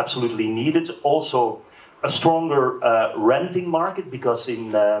 It is absolutely needed. Also, a stronger renting market, because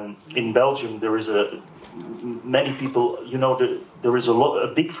in Belgium there is many people, you know, there is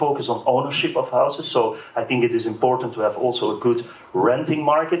a big focus on ownership of houses. So I think it is important to have also a good renting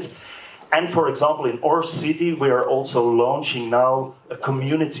market. And for example, in our city, we are also launching now a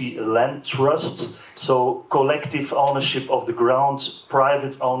community land trust. So collective ownership of the grounds,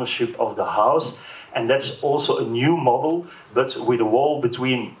 private ownership of the house. And that's also a new model, but with a wall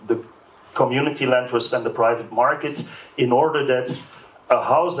between the community land trust and the private market, in order that a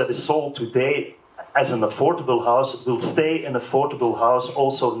house that is sold today as an affordable house will stay an affordable house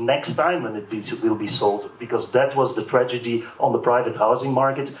also next time when it will be sold, because that was the tragedy on the private housing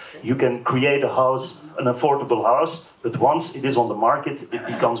market. You can create a house, an affordable house, but once it is on the market, it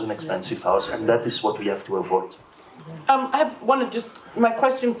becomes an expensive house, and that is what we have to avoid. My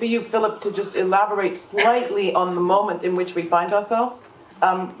question for you, Philip, to just elaborate slightly on the moment in which we find ourselves.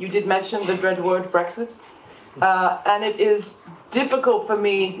 You did mention the dread word Brexit, and it is difficult for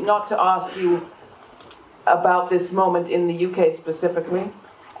me not to ask you about this moment in the UK specifically,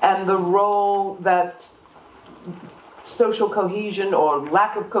 and the role that social cohesion or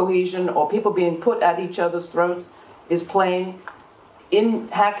lack of cohesion or people being put at each other's throats is playing in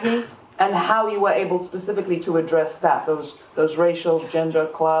Hackney, and how you were able specifically to address that, those racial, gender,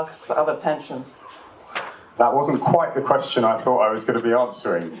 class, other tensions. That wasn't quite the question I thought I was going to be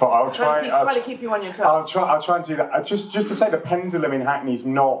answering, but I'll try. Try to keep you on your toes. I'll try and do that. Just to say, the pendulum in Hackney is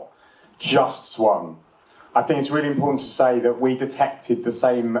not just swung. I think it's really important to say that we detected the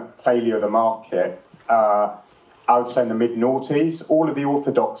same failure of the market I would say in the mid-noughties, all of the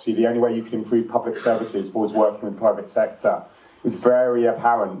orthodoxy, the only way you can improve public services was working with the private sector. It was very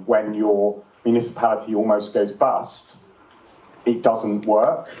apparent when your municipality almost goes bust, it doesn't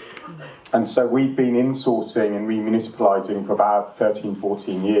work. And so we've been insourcing and remunicipalising for about 13,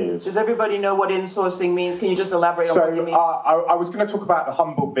 14 years. Does everybody know what insourcing means? Can you just elaborate on what you mean? I was going to talk about the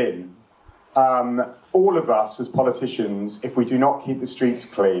humble bin. All of us as politicians, if we do not keep the streets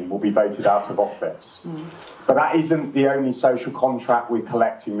clean, will be voted out of office. But that isn't the only social contract with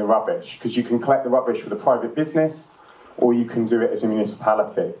collecting the rubbish, because you can collect the rubbish with a private business, or you can do it as a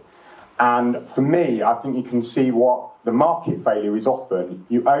municipality. And for me, I think you can see what the market failure is often.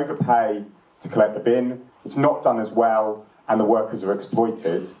 You overpay to collect the bin, it's not done as well, and the workers are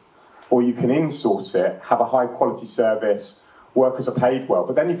exploited. Or you can insource it, have a high quality service, workers are paid well,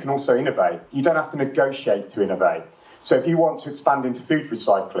 but then you can also innovate. You don't have to negotiate to innovate. So if you want to expand into food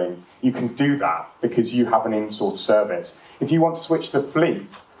recycling, you can do that because you have an in-source service. If you want to switch the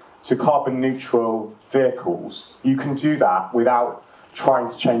fleet to carbon neutral vehicles, you can do that without trying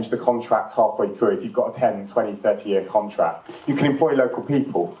to change the contract halfway through. If you've got a 10, 20, 30-year contract, you can employ local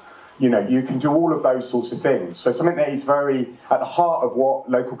people. You know, you can do all of those sorts of things. So something that is very at the heart of what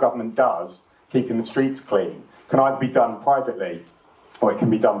local government does, keeping the streets clean, can either be done privately or it can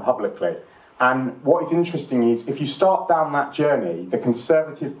be done publicly. And what is interesting is if you start down that journey, the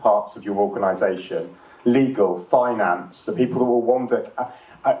conservative parts of your organisation, legal, finance, the people that will wander,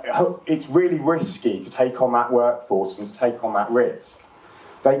 it's really risky to take on that workforce and to take on that risk.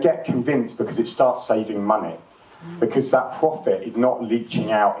 They get convinced because it starts saving money, because that profit is not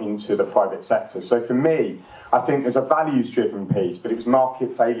leaching out into the private sector. So for me, I think there's a values-driven piece, but it was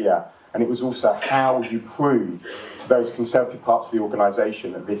market failure. And it was also how you prove to those conservative parts of the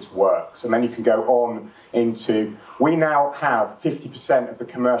organisation that this works. And then you can go on into, we now have 50% of the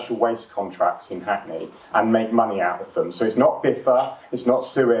commercial waste contracts in Hackney and make money out of them. So it's not Biffa, it's not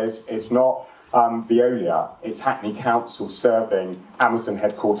Suez, it's not Veolia, it's Hackney Council serving Amazon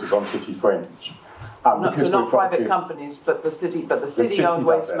headquarters on City Fringe. So not private companies, but the city owned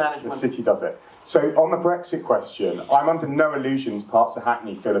waste management. The city does it. So on the Brexit question, I'm under no illusions parts of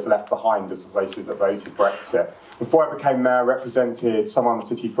Hackney feel as left behind as the places that voted Brexit. Before I became mayor, I represented someone on the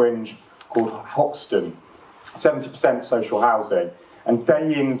City Fringe called Hoxton, 70% social housing. And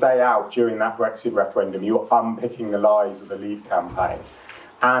day in, day out during that Brexit referendum, you're unpicking the lies of the Leave campaign.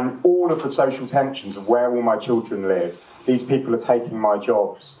 And all of the social tensions of where will my children live, these people are taking my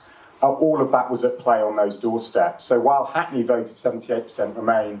jobs, all of that was at play on those doorsteps. So while Hackney voted 78%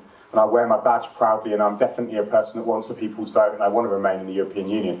 Remain, and I wear my badge proudly, and I'm definitely a person that wants the people's vote, and I want to remain in the European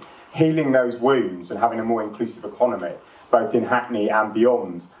Union. Healing those wounds and having a more inclusive economy, both in Hackney and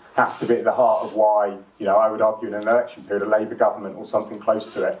beyond, has to be at the heart of why, you know, I would argue in an election period, a Labour government or something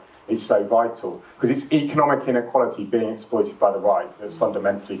close to it is so vital. Because it's economic inequality being exploited by the right that's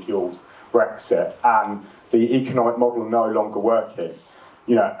fundamentally fueled Brexit, and the economic model no longer working.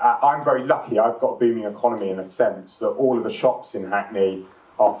 You know, I'm very lucky, I've got a booming economy in a sense that all of the shops in Hackney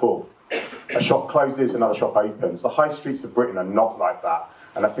are full. A shop closes, another shop opens. The high streets of Britain are not like that.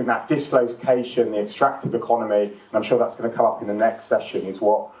 And I think that dislocation, the extractive economy, and I'm sure that's going to come up in the next session, is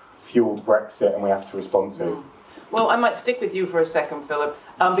what fueled Brexit and we have to respond to. Well, I might stick with you for a second, Philip,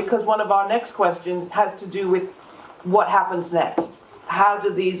 because one of our next questions has to do with what happens next. How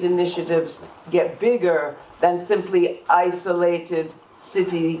do these initiatives get bigger than simply isolated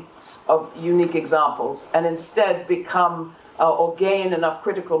cities of unique examples and instead become or gain enough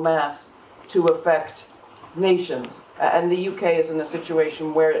critical mass to affect nations? And the UK is in a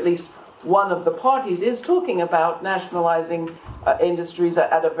situation where at least one of the parties is talking about nationalizing industries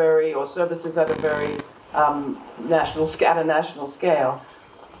at a very, or services at a very national scale.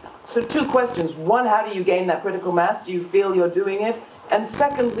 So two questions. One, how do you gain that critical mass? Do you feel you're doing it? And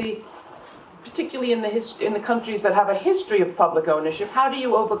secondly, particularly in the countries that have a history of public ownership, how do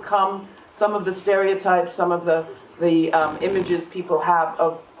you overcome some of the stereotypes, some of the images people have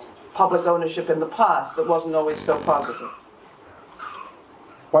of public ownership in the past that wasn't always so positive?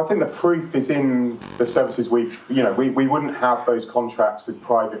 Well, I think the proof is in the services we wouldn't have those contracts with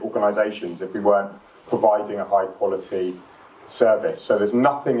private organisations if we weren't providing a high quality service. So there's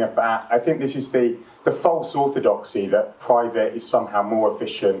nothing about, I think this is the false orthodoxy that private is somehow more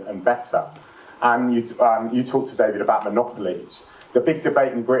efficient and better. And you talked to David about monopolies. The big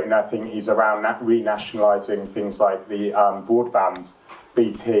debate in Britain, I think, is around renationalising things like the broadband,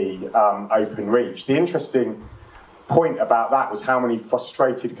 BT, Open Reach. The interesting point about that was how many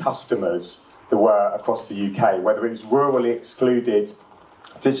frustrated customers there were across the UK, whether it was rurally excluded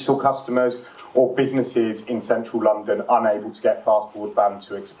digital customers or businesses in central London unable to get fast broadband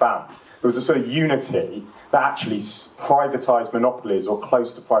to expand. there was a sort of unity that actually privatised monopolies or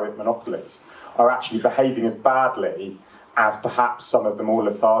close to private monopolies are actually behaving as badly as perhaps some of the more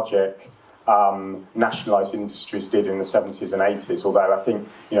lethargic nationalised industries did in the 70s and 80s, although I think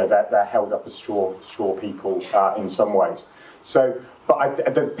they're held up as straw people in some ways. So, but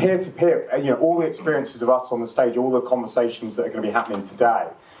the peer-to-peer, all the experiences of us on the stage, all the conversations that are going to be happening today,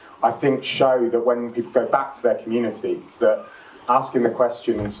 I think show that when people go back to their communities, that asking the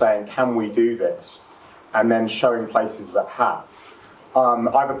question and saying, can we do this? And then showing places that have.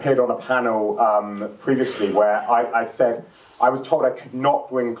 I've appeared on a panel previously where I said, I was told I could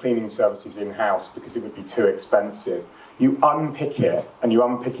not bring cleaning services in-house because it would be too expensive. You unpick it, and you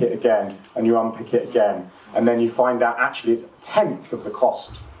unpick it again, and you unpick it again, and then you find out actually it's a tenth of the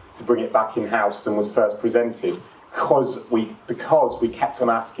cost to bring it back in-house than was first presented because we kept on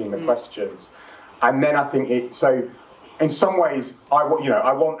asking the questions. And then I think so in some ways, I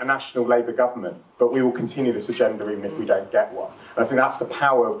want a national Labour government, but we will continue this agenda even if we don't get one. And I think that's the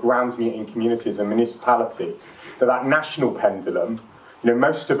power of grounding it in communities and municipalities, that national pendulum,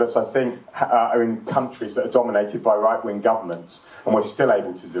 most of us, I think, are in countries that are dominated by right-wing governments, and we're still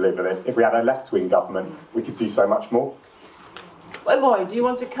able to deliver this. If we had a left-wing government, we could do so much more. Well, Lloyd, do you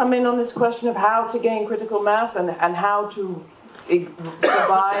want to come in on this question of how to gain critical mass and how to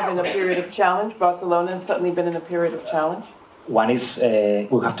survive in a period of challenge? Barcelona has certainly been in a period of challenge. One is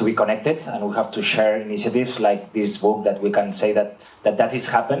we have to be connected and we have to share initiatives like this book that we can say that is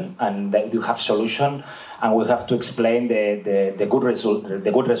happened and that you have solution, and we have to explain the good result,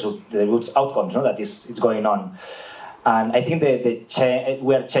 the good outcomes that is going on. And I think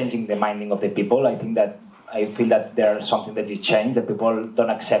we are changing the minding of the people. I feel that there's something that is changed. That people don't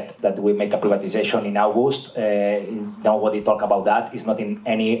accept that we make a privatization in August. Nobody talk about that. It's not in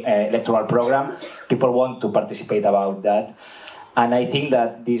any electoral program. People want to participate about that. And I think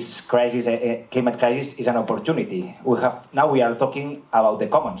that this crisis, climate crisis, is an opportunity. Now we are talking about the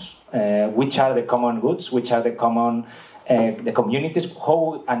commons. Which are the common goods? Which are the common the communities?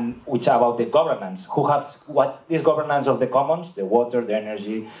 And which are about the governance? What is governance of the commons? The water, the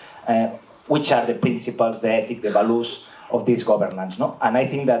energy. Which are the principles, the ethic, the values of this governance, no? And I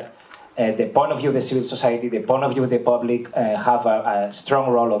think that the point of view of the civil society, the point of view of the public have a strong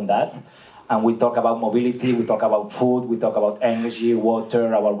role on that. And we talk about mobility, we talk about food, we talk about energy,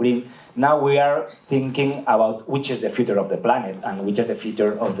 water, our green. Now we are thinking about which is the future of the planet and which is the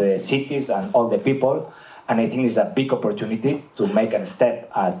future of the cities and all the people. And I think it's a big opportunity to make a step,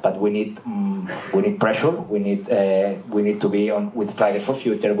 but we need pressure. We need to be on with Fridays for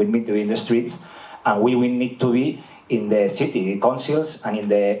Future. We need to be in the streets, and we need to be in the city councils, and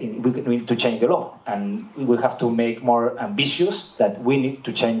we need to change the law. And we have to make more ambitious that we need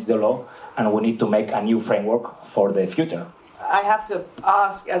to change the law, and we need to make a new framework for the future. I have to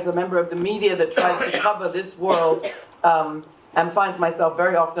ask, as a member of the media that tries to cover this world and finds myself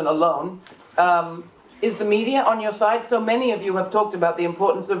very often alone. Is the media on your side? So many of you have talked about the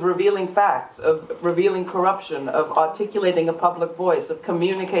importance of revealing facts, of revealing corruption, of articulating a public voice, of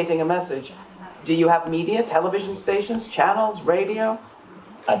communicating a message. Do you have media, television stations, channels, radio?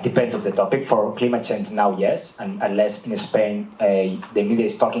 It depends on the topic. For climate change now, yes, and unless in Spain the media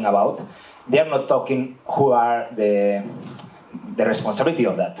is talking about, they are not talking who are the responsibility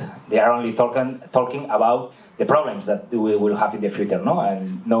of that. They are only talking about the problems that we will have in the future, no?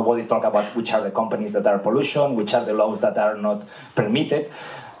 And nobody talk about which are the companies that are pollution, which are the laws that are not permitted.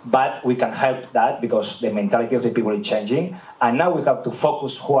 But we can help that because the mentality of the people is changing. And now we have to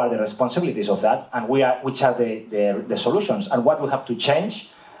focus who are the responsibilities of that and which are the solutions and what we have to change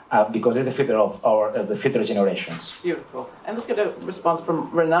because it's the future of the future generations. Beautiful. And let's get a response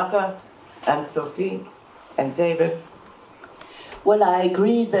from Renata and Sophie and David. Well, I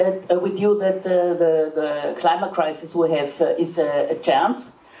agree with you that the climate crisis we have is a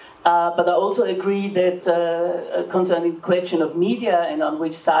chance. But I also agree that concerning the question of media and on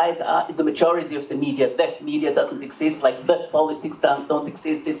which side the majority of the media doesn't exist, like the politics don't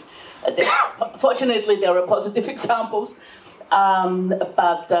exist. Fortunately, there are positive examples,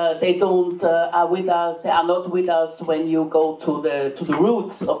 but they don't are with us. They are not with us when you go to the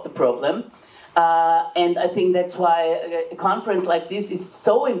roots of the problem. And I think that's why a conference like this is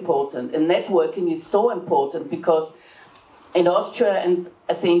so important, and networking is so important, because in Austria, and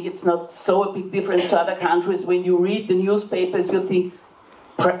I think it's not so a big difference to other countries, when you read the newspapers, you think,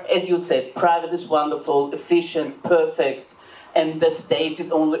 as you said, private is wonderful, efficient, perfect, and the state is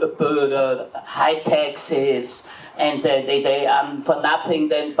only a burden, high taxes, and they for nothing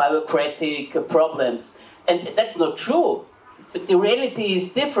then bureaucratic problems. And that's not true. But the reality is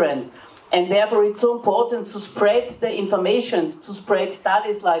different. And therefore it's so important to spread the information, to spread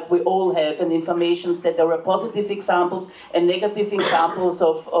studies like we all have, and information that there are positive examples and negative examples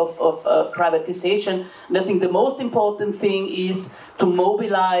of privatization. And I think the most important thing is to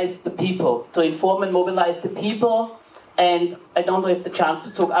mobilize the people, to inform and mobilize the people. And I don't have the chance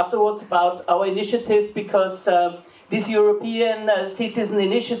to talk afterwards about our initiative, because this European Citizen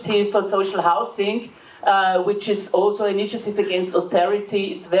Initiative for Social Housing, which is also an initiative against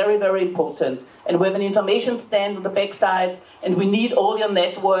austerity, is very, very important. And we have an information stand on the backside, and we need all your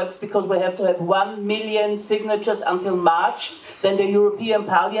networks, because we have to have 1 million signatures until March. Then the European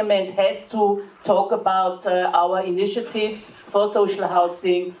Parliament has to talk about our initiatives for social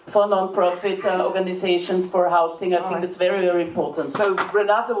housing, for non-profit organizations for housing. I think it's very, very important. So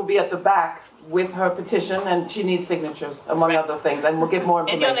Renata will be at the back with her petition, and she needs signatures, among other things, and we'll give more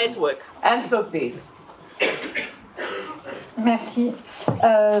information. And your network. And Sophie. Merci.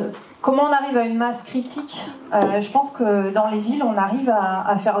 Comment on arrive à une masse critique? Je pense que dans les villes, on arrive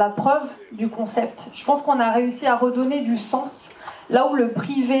à faire la preuve du concept. Je pense qu'on a réussi à redonner du sens. Là où le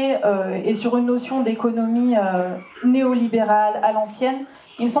privé est sur une notion d'économie néolibérale à l'ancienne,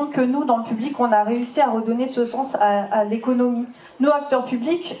 il me semble que nous, dans le public, on a réussi à redonner ce sens à l'économie. Nous, acteurs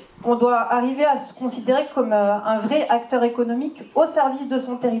publics, on doit arriver à se considérer comme un vrai acteur économique au service de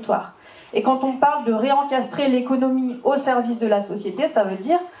son territoire. Et quand on parle de réencastrer l'économie au service de la société, ça veut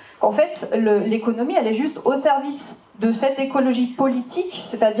dire qu'en fait, l'économie, elle est juste au service de cette écologie politique,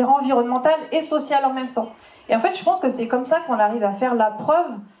 c'est-à-dire environnementale et sociale en même temps. Et en fait, je pense que c'est comme ça qu'on arrive à faire la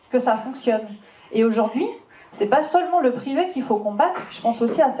preuve que ça fonctionne. Et aujourd'hui, c'est pas seulement le privé qu'il faut combattre, je pense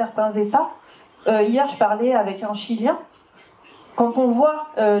aussi à certains États. Hier, je parlais avec un Chilien. Quand on voit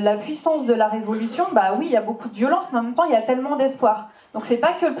la puissance de la révolution, bah oui, il y a beaucoup de violence, mais en même temps, il y a tellement d'espoir. Donc c'est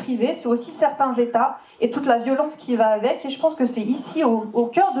pas que le privé, c'est aussi certains États et toute la violence qui va avec. Et je pense que c'est ici, au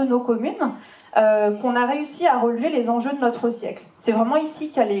cœur de nos communes, qu'on a réussi à relever les enjeux de notre siècle. C'est vraiment ici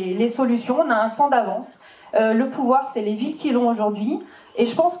qu'il y a les solutions, on a un temps d'avance. Le pouvoir, c'est les villes qui l'ont aujourd'hui. Et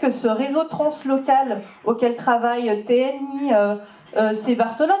je pense que ce réseau translocal auquel travaille TNI, c'est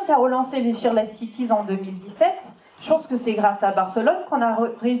Barcelone qui a relancé les Fearless Cities en 2017. Je pense que c'est grâce à Barcelone qu'on a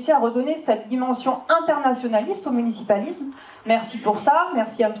réussi à redonner cette dimension internationaliste au municipalisme. Merci pour ça,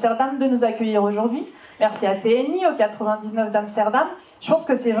 merci Amsterdam de nous accueillir aujourd'hui, merci à TNI, au 99 d'Amsterdam. Je pense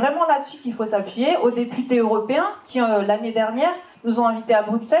que c'est vraiment là-dessus qu'il faut s'appuyer, aux députés européens qui, l'année dernière, nous ont invités à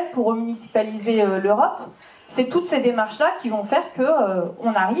Bruxelles pour remunicipaliser l'Europe. C'est toutes ces démarches-là qui vont faire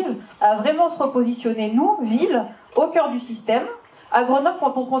qu'on arrive à vraiment se repositionner, nous, ville, au cœur du système. À Grenoble,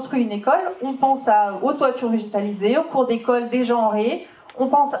 quand on construit une école, on pense aux toitures végétalisées, aux cours d'école dégenrées, on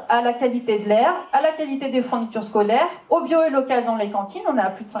pense à la qualité de l'air, à la qualité des fournitures scolaires, au bio et local dans les cantines, on est à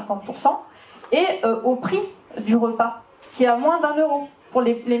plus de 50%, et au prix du repas, qui est à moins d'1 euro pour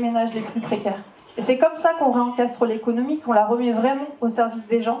les ménages les plus précaires. Et c'est comme ça qu'on réencastre l'économie, qu'on la remet vraiment au service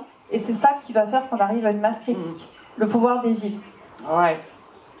des gens, et c'est ça qui va faire qu'on arrive à une masse critique, le pouvoir des villes. All right.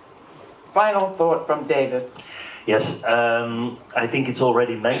 Final thought from David. Yes, I think it's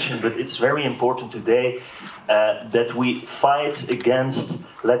already mentioned, but it's very important today that we fight against,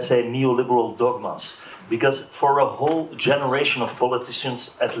 let's say, neoliberal dogmas. Because for a whole generation of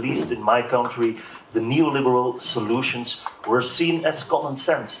politicians, at least in my country, the neoliberal solutions were seen as common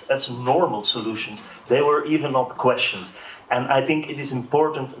sense, as normal solutions. They were even not questioned. And I think it is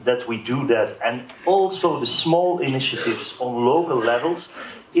important that we do that. And also the small initiatives on local levels,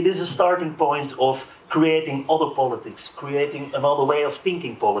 it is a starting point of creating other politics, creating another way of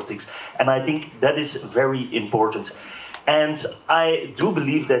thinking politics. And I think that is very important. And I do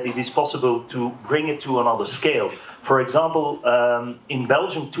believe that it is possible to bring it to another scale. For example, in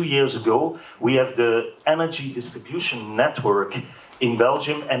Belgium 2 years ago, we have the energy distribution network in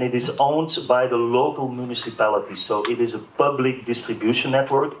Belgium, and it is owned by the local municipalities. So it is a public distribution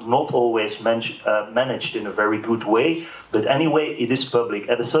network, not always managed in a very good way, but anyway, it is public.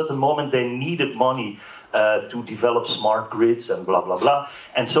 At a certain moment, they needed money to develop smart grids and blah, blah, blah.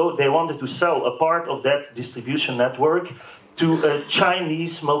 And so they wanted to sell a part of that distribution network to a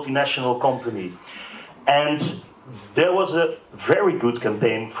Chinese multinational company. And there was a very good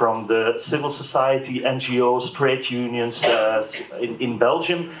campaign from the civil society, NGOs, trade unions in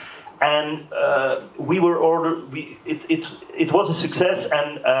Belgium, and we were ordered. It was a success,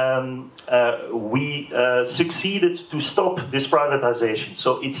 and we succeeded to stop this privatization.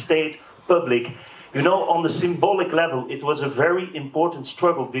 So it stayed public. You know, on the symbolic level, it was a very important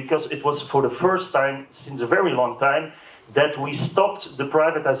struggle because it was for the first time since a very long time that we stopped the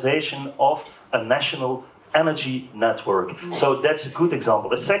privatization of a national energy network. So that's a good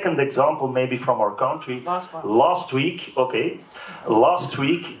example. A second example, maybe from our country. Last week, a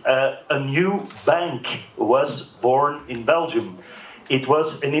new bank was born in Belgium. It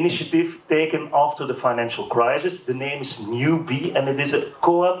was an initiative taken after the financial crisis. The name is NewB, and it is a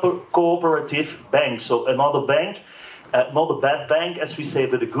cooperative bank. So another bank, not a bad bank, as we say,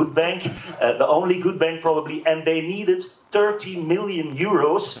 but a good bank, the only good bank probably, and they needed 30 million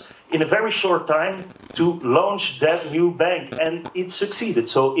euros in a very short time to launch that new bank, and it succeeded.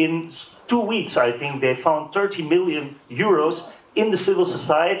 So in 2 weeks, I think they found 30 million euros in the civil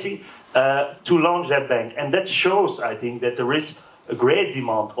society to launch that bank. And that shows, I think, that there is a great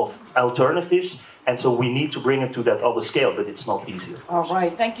demand of alternatives, and so we need to bring it to that other scale, but it's not easy. All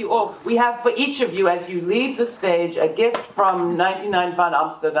right, thank you all. We have for each of you, as you leave the stage, a gift from 99 van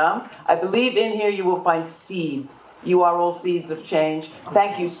Amsterdam. I believe in here you will find seeds. You are all seeds of change.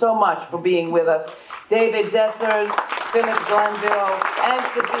 Thank you so much for being with us. David Dessers, Philip Glanville,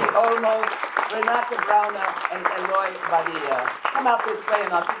 Anne-Sophie Olmos, Renate Brauner, and Eloy Badia. Come out this way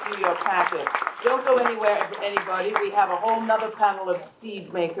and I'll give you your packet. Don't go anywhere, anybody. We have a whole nother panel of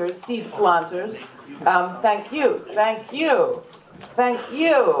seed makers, seed planters. Thank you, thank you, thank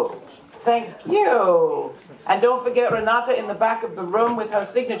you, thank you. And don't forget Renata in the back of the room with her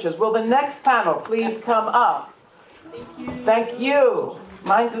signatures. Will the next panel please come up? Thank you. Thank you.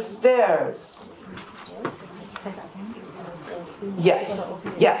 Mind the stairs. Yes,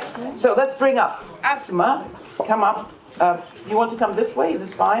 yes. So let's bring up Asma. Come up. You want to come this way? Is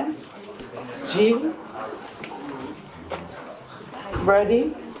this fine? Gilles.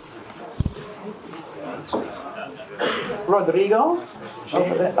 Ready? Rodrigo.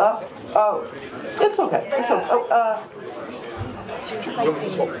 Over there. Oh, it's okay. It's okay. Oh,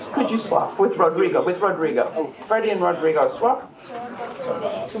 could you swap with Rodrigo? With Rodrigo. Freddie and Rodrigo swap.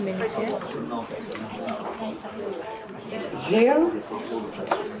 2 minutes, yeah? Gilles?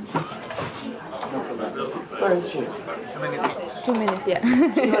 Where is she? 2 minutes, yeah.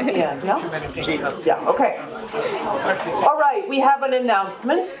 At the end, yeah? Yeah, okay. All right, we have an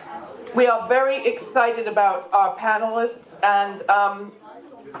announcement. We are very excited about our panelists, and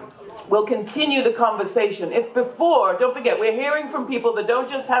we'll continue the conversation. If before, don't forget, we're hearing from people that don't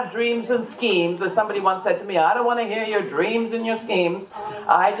just have dreams and schemes. As somebody once said to me, I don't want to hear your dreams and your schemes.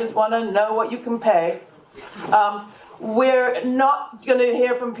 I just want to know what you can pay. We're not going to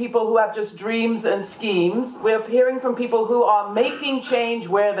hear from people who have just dreams and schemes. We're hearing from people who are making change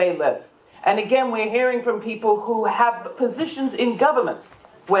where they live. And again, we're hearing from people who have positions in government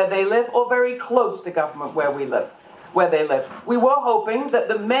where they live, or very close to government where they live. We were hoping that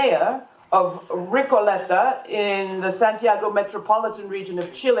the mayor of Recoleta in the Santiago metropolitan region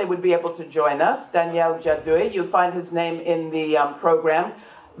of Chile would be able to join us, Daniel Jadue. You'll find his name in the program.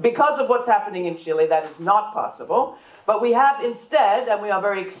 Because of what's happening in Chile, that is not possible. But we have instead, and we are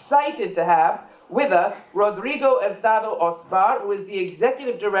very excited to have with us, Rodrigo Hurtado Osbar, who is the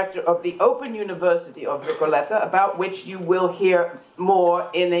executive director of the Open University of Recoleta, about which you will hear more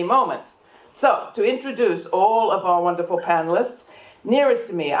in a moment. So, to introduce all of our wonderful panelists, nearest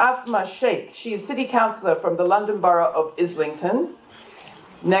to me, Asma Sheikh. She is city councillor from the London Borough of Islington.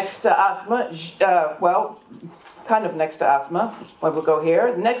 Next to Asma, kind of next to Asma, we'll go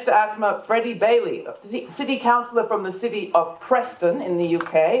here. Next to Asma, Freddie Bailey, city councillor from the city of Preston in the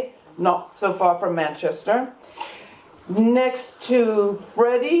UK, not so far from Manchester. Next to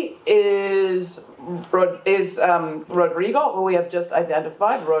Freddie is Rodrigo, who we have just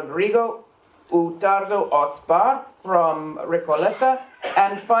identified, Rodrigo Hurtado Osbar from Recoleta,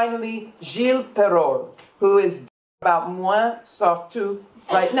 and finally Gilles Perrol, who is about Moins Sartou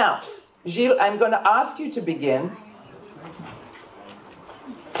right now. Gilles, I'm going to ask you to begin.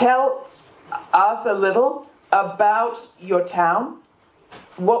 Tell us a little about your town,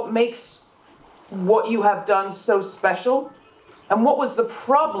 what makes what you have done so special, and what was the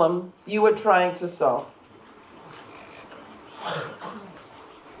problem you were trying to solve?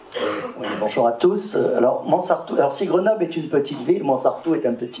 Oui, bonjour à tous. Alors, si Grenoble est une petite ville, Montsartou est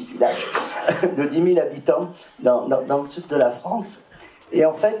un petit village de 10 000 habitants dans le sud de la France. Et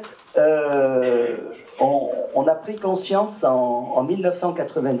en fait, on a pris conscience en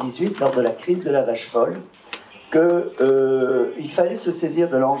 1998, lors de la crise de la vache folle, qu'il fallait se saisir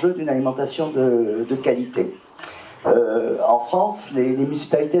de l'enjeu d'une alimentation de qualité. En France, les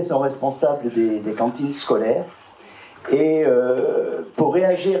municipalités sont responsables des cantines scolaires. Et pour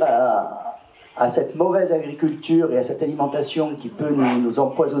réagir à cette mauvaise agriculture et à cette alimentation qui peut nous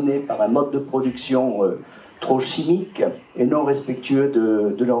empoisonner par un mode de production trop chimique et non respectueux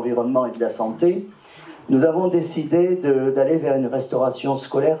de l'environnement et de la santé, nous avons décidé d'aller vers une restauration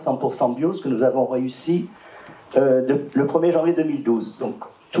scolaire 100% bio, ce que nous avons réussi le 1er janvier 2012. Donc,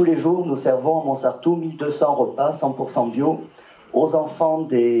 tous les jours, nous servons à Montsartou 1200 repas 100% bio aux enfants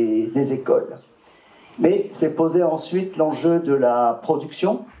des écoles. Mais c'est posé ensuite l'enjeu de la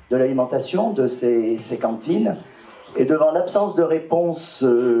production, de l'alimentation de ces cantines. Et devant l'absence de réponse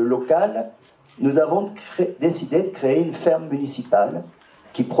locale, nous avons décidé de créer une ferme municipale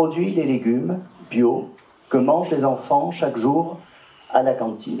qui produit les légumes bio que mangent les enfants chaque jour à la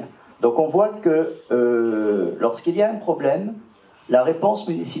cantine. Donc on voit que lorsqu'il y a un problème, la réponse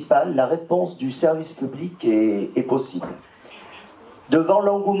municipale, la réponse du service public est possible. Devant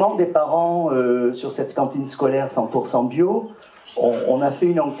l'engouement des parents sur cette cantine scolaire 100% bio, on a fait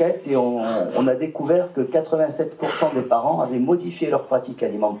une enquête et on a découvert que 87% des parents avaient modifié leur pratique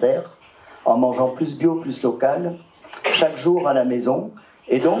alimentaire en mangeant plus bio, plus local, chaque jour à la maison.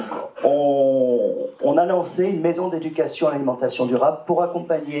 Et donc, on a lancé une maison d'éducation à l'alimentation durable pour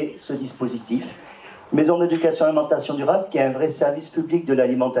accompagner ce dispositif. Maison d'éducation à l'alimentation durable qui est un vrai service public de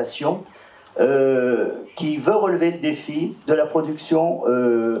l'alimentation qui veut relever le défi de la production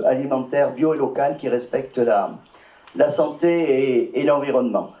alimentaire bio et locale qui respecte la santé et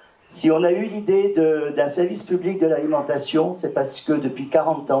l'environnement. Si on a eu l'idée d'un service public de l'alimentation, c'est parce que depuis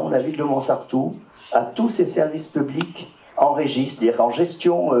 40 ans, la ville de Montsartou a tous ses services publics en régie, c'est-à-dire en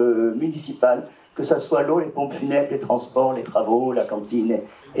gestion municipale, que ce soit l'eau, les pompes funèbres, les transports, les travaux, la cantine,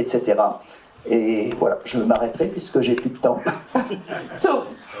 etc. Et voilà, je m'arrêterai puisque j'ai plus de temps. So,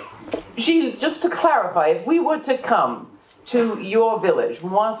 Gilles, just to clarify, if we were to come to your village,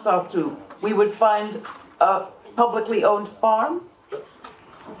 Montsartou, we would find a publicly owned farm?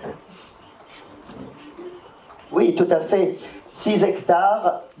 Oui, tout à fait. 6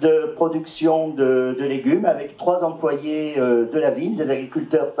 hectares de production de légumes avec 3 employés de la ville, des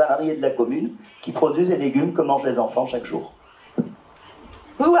agriculteurs salariés de la commune, qui produisent les légumes que mangent les enfants chaque jour.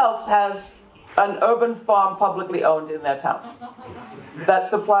 Who else has an urban farm publicly owned in their town that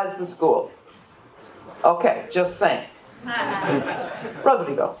supplies the schools? Okay, just saying.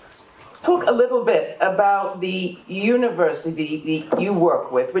 Rodrigo, talk a little bit about the university that you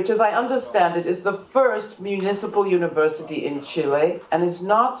work with, which, as I understand it, is the first municipal university in Chile and is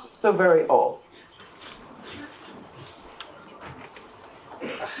not so very old.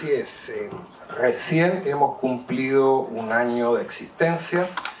 Así es, recién hemos cumplido un año de existencia.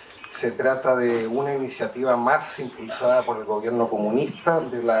 Se trata de una iniciativa más impulsada por el gobierno comunista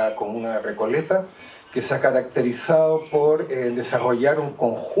de la comuna de Recoleta, que se ha caracterizado por desarrollar un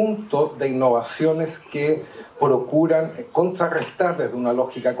conjunto de innovaciones que procuran contrarrestar desde una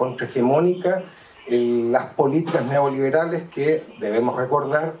lógica contrahegemónica las políticas neoliberales que, debemos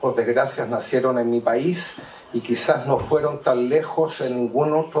recordar, por desgracia nacieron en mi país y quizás no fueron tan lejos en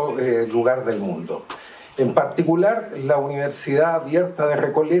ningún otro lugar del mundo. En particular, la Universidad Abierta de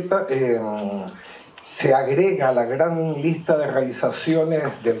Recoleta se agrega a la gran lista de realizaciones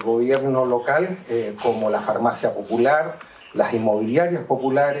del gobierno local, como la farmacia popular, las inmobiliarias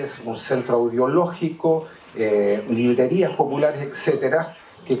populares, un centro audiológico, librerías populares, etcétera,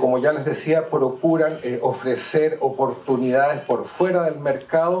 que, como ya les decía, procuran ofrecer oportunidades por fuera del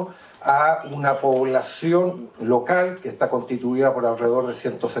mercado a una población local que está constituida por alrededor de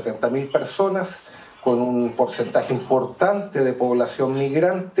 170.000 personas, con un porcentaje importante de población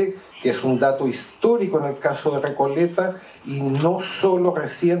migrante, que es un dato histórico en el caso de Recoleta y no solo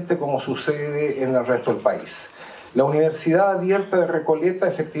reciente como sucede en el resto del país. La Universidad Abierta de Recoleta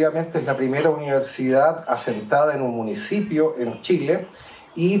efectivamente es la primera universidad asentada en un municipio en Chile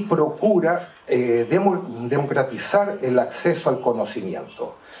y procura democratizar el acceso al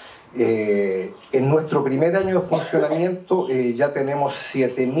conocimiento. En nuestro primer año de funcionamiento ya tenemos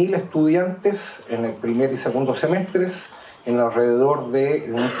 7.000 estudiantes en el primer y segundo semestres, en alrededor de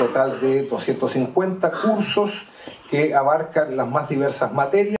un total de 250 cursos que abarcan las más diversas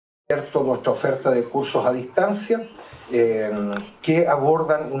materias, nuestra oferta de cursos a distancia, que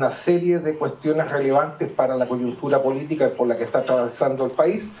abordan una serie de cuestiones relevantes para la coyuntura política por la que está atravesando el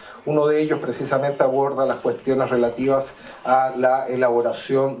país. Uno de ellos precisamente aborda las cuestiones relativas a la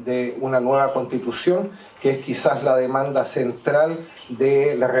elaboración de una nueva constitución, que es quizás la demanda central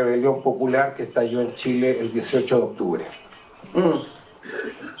de la rebelión popular que estalló en Chile el 18 de octubre.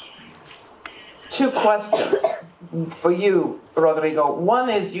 Two questions for you, Rodrigo. One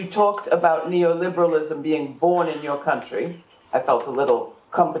is, you talked about neoliberalism being born in your country. I felt a little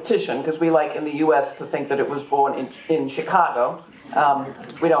competition because we like in the US to think that it was born in Chicago.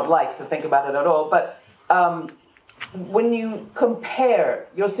 We don't like to think about it at all. But when you compare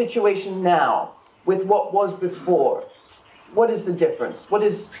your situation now with what was before, What is the difference? What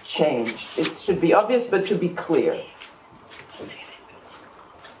has changed? It should be obvious, but to be clear.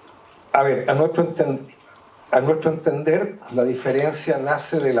 A ver, a nuestro entender, la diferencia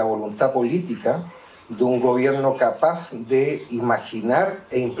nace de la voluntad política de un gobierno capaz de imaginar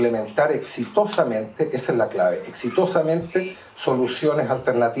e implementar exitosamente, esa es la clave, exitosamente soluciones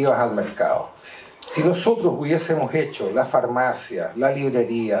alternativas al mercado. Si nosotros hubiésemos hecho la farmacia, la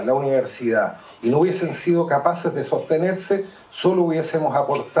librería, la universidad y no hubiesen sido capaces de sostenerse, solo hubiésemos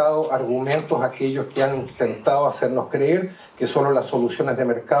aportado argumentos a aquellos que han intentado hacernos creer que solo las soluciones de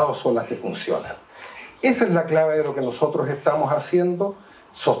mercado son las que funcionan. Esa es la clave de lo que nosotros estamos haciendo,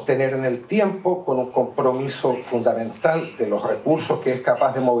 sostener en el tiempo con un compromiso fundamental de los recursos que es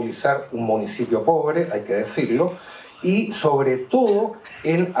capaz de movilizar un municipio pobre, hay que decirlo, y sobre todo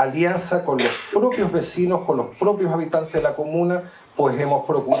en alianza con los propios vecinos, con los propios habitantes de la comuna, pues hemos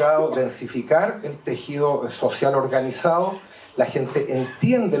procurado densificar el tejido social organizado. La gente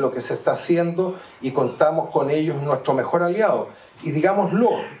entiende lo que se está haciendo y contamos con ellos, nuestro mejor aliado. Y digámoslo,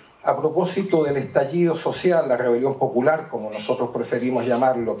 a propósito del estallido social, la rebelión popular, como nosotros preferimos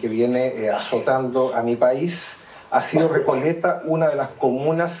llamarlo, que viene azotando a mi país, ha sido Recoleta una de las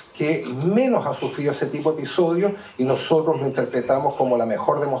comunas que menos ha sufrido ese tipo de episodios y nosotros lo interpretamos como la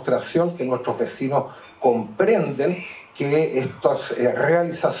mejor demostración que nuestros vecinos comprenden que estas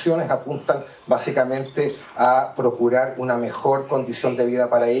realizaciones apuntan básicamente a procurar una mejor condición de vida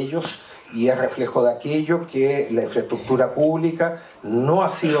para ellos y es reflejo de aquello que la infraestructura pública no ha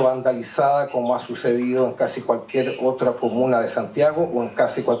sido vandalizada como ha sucedido en casi cualquier otra comuna de Santiago o en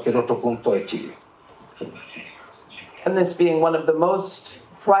casi cualquier otro punto de Chile. And this being one of the most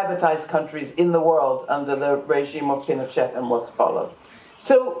privatized countries in the world under the regime of Pinochet and what's followed.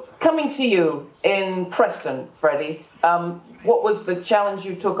 So, coming to you in Preston, Freddie, what was the challenge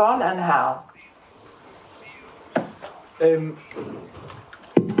you took on and how?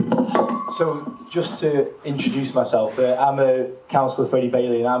 So, just to introduce myself, I'm a Councillor Freddie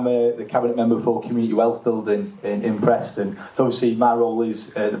Bailey and I'm the Cabinet Member for Community Wealth Building in Preston. So obviously my role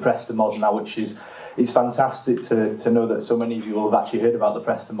is the Preston model now, which is it's fantastic to know that so many of you will have actually heard about the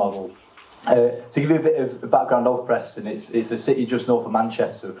Preston model. To give you a bit of background of Preston, it's a city just north of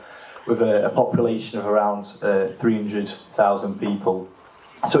Manchester with a population of around 300,000 people.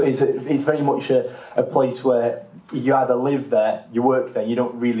 So it's very much a place where you either live there, you work there, you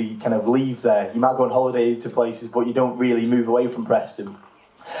don't really kind of leave there. You might go on holiday to places, but you don't really move away from Preston.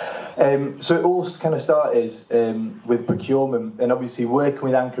 So it all kind of started with procurement and obviously working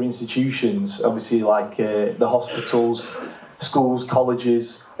with anchor institutions, obviously like the hospitals, schools,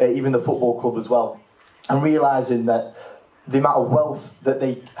 colleges, even the football club as well, and realising that the amount of wealth that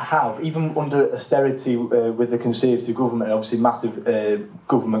they have, even under austerity with the Conservative government, and obviously massive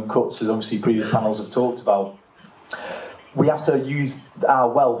government cuts, as obviously previous panels have talked about, we have to use our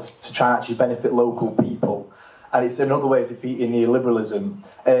wealth to try and actually benefit local people. And it's another way of defeating neoliberalism.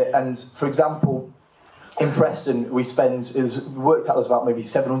 And for example, in Preston, we spend, it's worked out as about maybe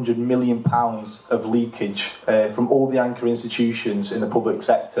 £700 million of leakage from all the anchor institutions in the public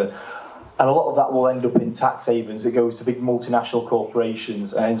sector. And a lot of that will end up in tax havens. It goes to big multinational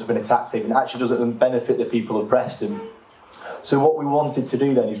corporations and ends up in a tax haven. It actually doesn't benefit the people of Preston. So what we wanted to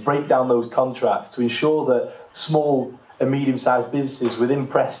do then is break down those contracts to ensure that small and medium-sized businesses within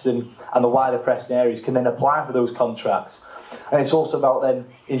Preston and the wider Preston areas can then apply for those contracts. And it's also about then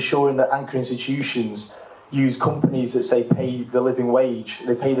ensuring that anchor institutions use companies that say pay the living wage,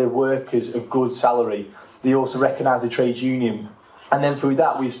 they pay their workers a good salary, they also recognise the trade union. And then through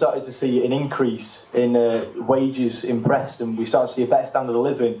that we started to see an increase in wages in Preston, we started to see a better standard of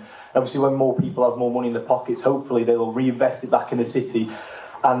living. Obviously when more people have more money in their pockets, hopefully they will reinvest it back in the city.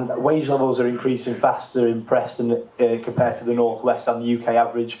 And wage levels are increasing faster in Preston compared to the Northwest and the UK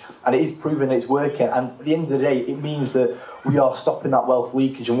average. And it is proven that it's working. And at the end of the day, it means that we are stopping that wealth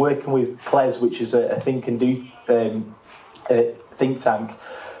leakage and working with CLES, which is a think and do think tank.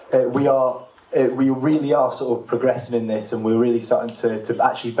 We really are sort of progressing in this, and we're really starting to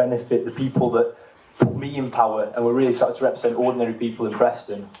actually benefit the people that put me in power, and we're really starting to represent ordinary people in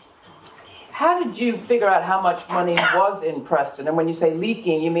Preston. How did you figure out how much money was in Preston? And when you say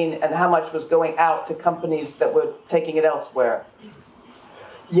leaking, you mean and how much was going out to companies that were taking it elsewhere?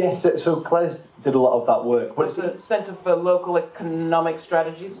 Yes, so CLES did a lot of that work. What's the Centre for Local Economic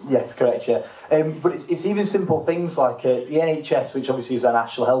Strategies? Yes, correct, yeah. But it's even simple things like the NHS, which obviously is our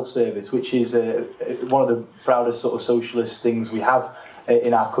National Health Service, which is one of the proudest sort of socialist things we have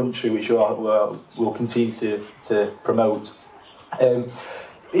in our country, which we'll continue to promote.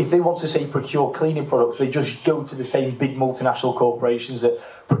 If they want to say procure cleaning products, they just go to the same big multinational corporations that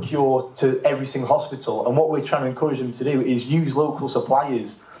procure to every single hospital. And what we're trying to encourage them to do is use local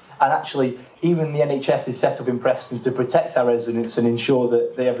suppliers. And actually, even the NHS is set up in Preston to protect our residents and ensure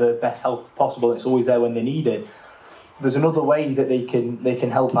that they have the best health possible. It's always there when they need it. There's another way that they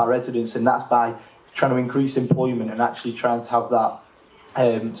can help our residents, and that's by trying to increase employment and actually trying to have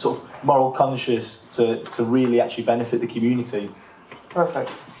that sort of moral conscience to really actually benefit the community.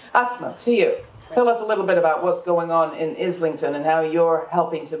 Perfect. Asma, to you. Tell us a little bit about what's going on in Islington and how you're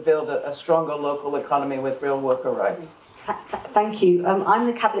helping to build a stronger local economy with real worker rights. Thank you. I'm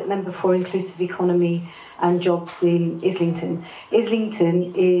the Cabinet Member for Inclusive Economy and Jobs in Islington.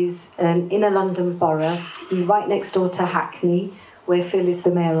 Islington is an inner London borough, right next door to Hackney, where Phil is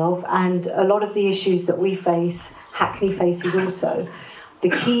the mayor of, and a lot of the issues that we face, Hackney faces also. The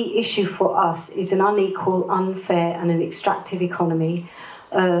key issue for us is an unequal, unfair and an extractive economy.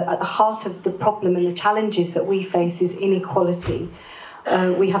 At the heart of the problem and the challenges that we face is inequality.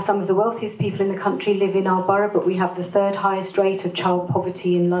 We have some of the wealthiest people in the country live in our borough, but we have the third highest rate of child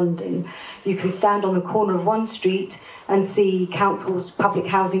poverty in London. You can stand on the corner of one street and see councils, public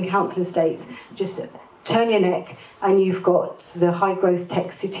housing council estates. Just turn your neck and you've got the high growth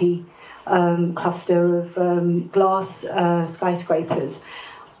tech city cluster of glass skyscrapers.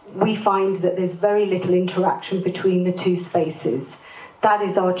 We find that there's very little interaction between the two spaces. That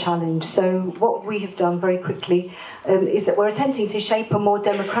is our challenge. So what we have done very quickly is that we're attempting to shape a more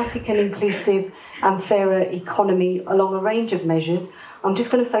democratic and inclusive and fairer economy along a range of measures. I'm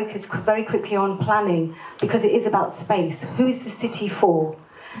just going to focus very quickly on planning because it is about space. Who is the city for?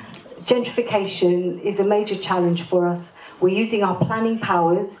 Gentrification is a major challenge for us. We're using our planning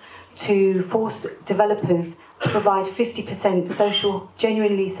powers to force developers to provide 50%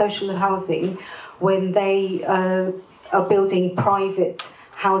 genuinely social housing when they are building private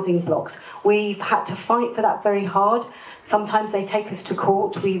housing blocks. We've had to fight for that very hard. Sometimes they take us to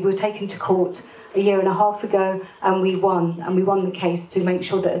court. We were taken to court a year and a half ago and we won the case to make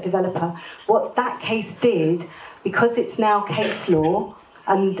sure that a developer, what that case did, because it's now case law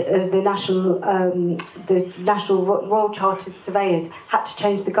and the National Royal Chartered Surveyors had to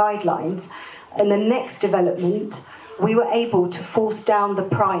change the guidelines, and the next development we were able to force down the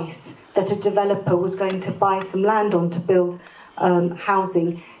price that a developer was going to buy some land on to build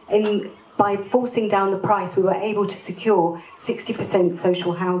housing. And by forcing down the price, we were able to secure 60%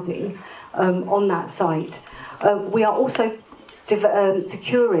 social housing on that site. We are also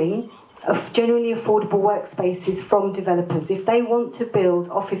securing genuinely affordable workspaces from developers. If they want to build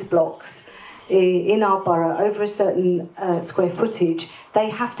office blocks in our borough over a certain square footage, they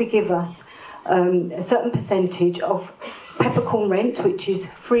have to give us a certain percentage of peppercorn rent, which is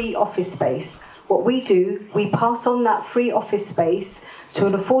free office space. What we do, we pass on that free office space to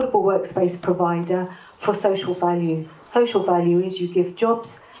an affordable workspace provider for social value. Social value is you give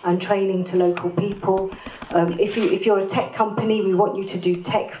jobs and training to local people. If you're a tech company, we want you to do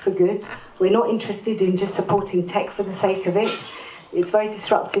tech for good. We're not interested in just supporting tech for the sake of it. It's very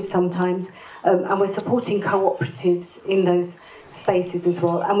disruptive sometimes. And we're supporting cooperatives in those spaces as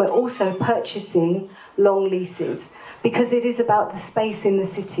well. And we're also purchasing long leases because it is about the space in the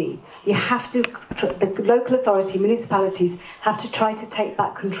city. You have to, the local authority, municipalities have to try to take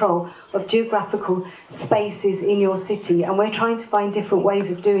back control of geographical spaces in your city, and we're trying to find different ways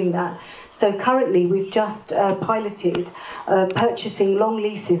of doing that. So currently we've just piloted purchasing long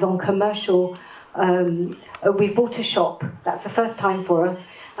leases on commercial, we've bought a shop, that's the first time for us,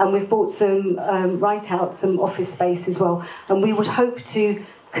 and we've bought some, some office space as well, and we would hope to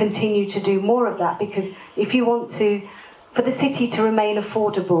continue to do more of that, because if you want to, for the city to remain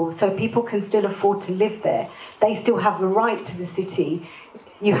affordable, so people can still afford to live there, they still have the right to the city,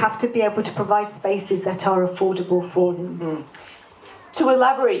 you have to be able to provide spaces that are affordable for them. Mm. To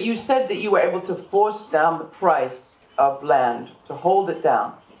elaborate, you said that you were able to force down the price of land, to hold it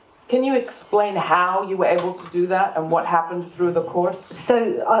down. Can you explain how you were able to do that and what happened through the courts? So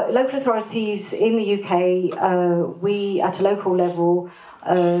local authorities in the UK, we at a local level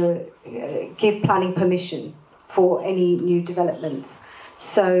give planning permission for any new developments.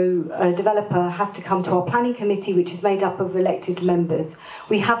 So a developer has to come to our planning committee, which is made up of elected members.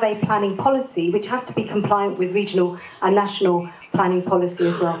 We have a planning policy which has to be compliant with regional and national planning policy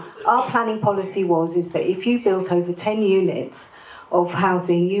as well. Our planning policy is that if you built over 10 units of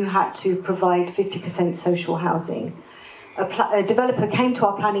housing, you had to provide 50% social housing. A developer came to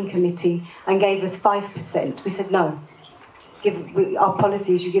our planning committee and gave us 5%. We said no. Our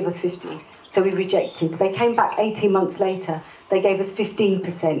policy is you give us 50. So we rejected. They came back 18 months later. They gave us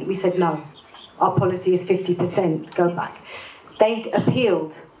 15%. We said no. Our policy is 50%. Go back. They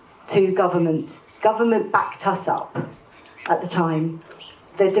appealed to government. Government backed us up at the time.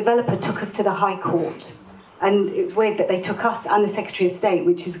 the developer took us to the High Court. And it's weird that they took us and the Secretary of State,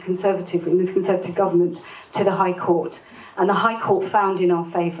 which is a Conservative in this Conservative government, to the High Court. And the High Court found in our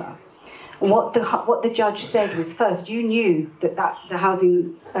favour. And what the judge said was, first, you knew that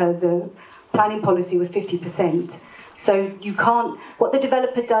the planning policy was 50%. So you can't, what the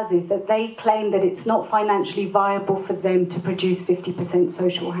developer does is that they claim that it's not financially viable for them to produce 50%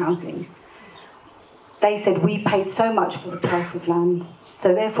 social housing. They said, we paid so much for the price of land,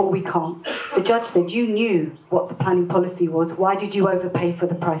 so therefore we can't. The judge said, you knew what the planning policy was, why did you overpay for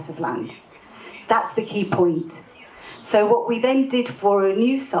the price of land? That's the key point. So what we then did for a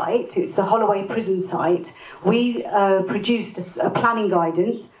new site, it's the Holloway prison site, we produced a planning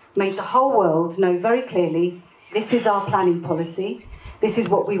guidance, made the whole world know very clearly, this is our planning policy, this is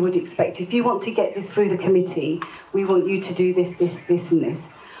what we would expect. If you want to get this through the committee, we want you to do this, this, this and this.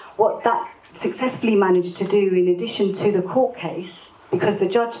 What that successfully managed to do, in addition to the court case, because the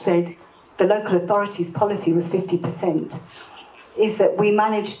judge said the local authority's policy was 50%, is that we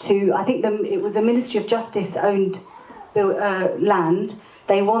managed to, I think it was the Ministry of Justice owned the land,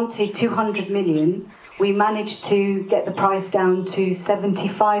 they wanted 200 million, we managed to get the price down to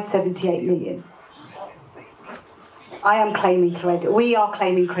 75, 78 million. I am claiming credit, we are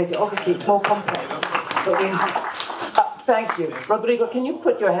claiming credit, obviously it's more complex, but we have... Thank you. Rodrigo, can you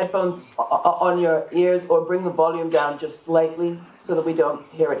put your headphones on your ears or bring the volume down just slightly so that we don't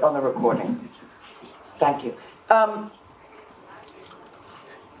hear it on the recording? Thank you.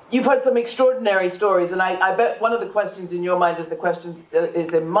 You've heard some extraordinary stories, and I bet one of the questions in your mind is the question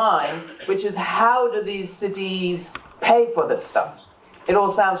is in mine, which is how do these cities pay for this stuff? It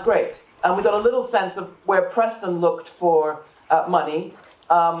all sounds great. And we got a little sense of where Preston looked for money.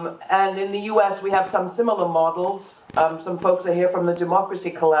 And in the US, we have some similar models. Some folks are here from the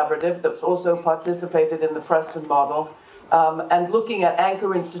Democracy Collaborative that's also participated in the Preston model. And looking at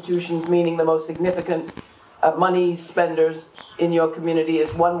anchor institutions, meaning the most significant money spenders in your community,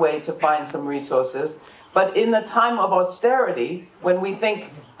 is one way to find some resources. But in the time of austerity, when we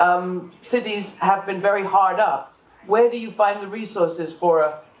think cities have been very hard up, where do you find the resources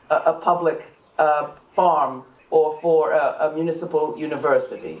for a public farm or for a municipal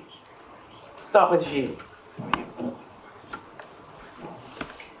university? Start with Gilles.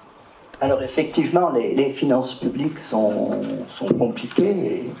 Alors effectivement, les finances publiques sont compliquées,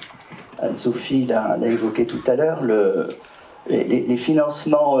 et Anne-Sophie l'a évoqué tout à l'heure, les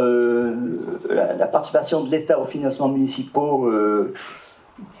financements, la participation de l'État aux financements municipaux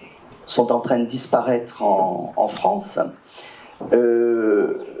sont en train de disparaître en France.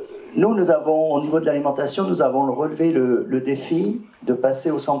 Nous avons, au niveau de l'alimentation, nous avons relevé le défi de passer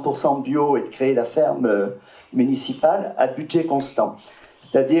au 100% bio et de créer la ferme municipale à budget constant.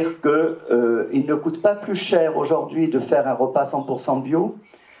 C'est-à-dire qu'il ne coûte pas plus cher aujourd'hui de faire un repas 100% bio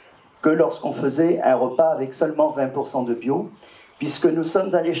que lorsqu'on faisait un repas avec seulement 20% de bio, puisque nous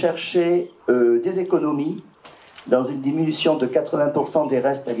sommes allés chercher des économies dans une diminution de 80% des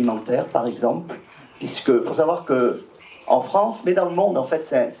restes alimentaires, par exemple, puisqu'il faut savoir que en France, mais dans le monde, en fait,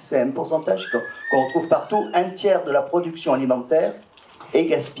 c'est un pourcentage qu'on retrouve partout. Un tiers de la production alimentaire est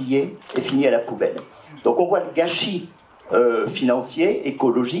gaspillée et finit à la poubelle. Donc on voit le gâchis financier,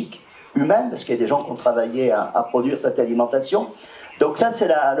 écologique, humain, parce qu'il y a des gens qui ont travaillé à produire cette alimentation. Donc ça, c'est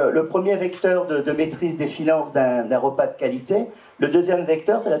le premier vecteur de maîtrise des finances d'un repas de qualité. Le deuxième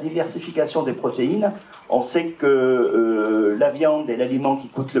vecteur, c'est la diversification des protéines. On sait que la viande est l'aliment qui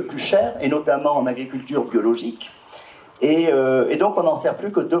coûte le plus cher, et notamment en agriculture biologique. Et donc on n'en sert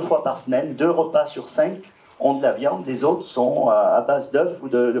plus que 2 fois par semaine, 2 repas sur 5 ont de la viande, les autres sont à base d'œufs ou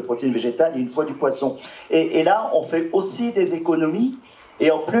de protéines végétales et une fois du poisson. Et là, on fait aussi des économies,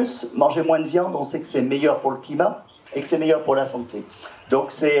 et en plus, manger moins de viande, on sait que c'est meilleur pour le climat et que c'est meilleur pour la santé. Donc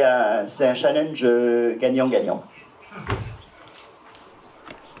c'est un challenge gagnant-gagnant.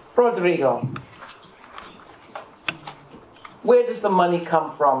 Rodrigo, where does the money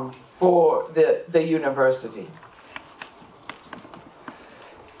come from for the university?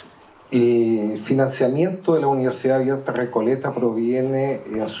 El financiamiento de la Universidad Abierta Recoleta proviene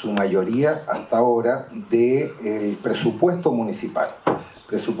en su mayoría hasta ahora del presupuesto municipal,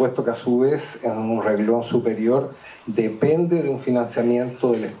 presupuesto que a su vez en un renglón superior depende de un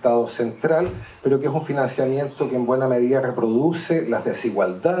financiamiento del Estado central, pero que es un financiamiento que en buena medida reproduce las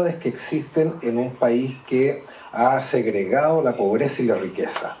desigualdades que existen en un país que ha segregado la pobreza y la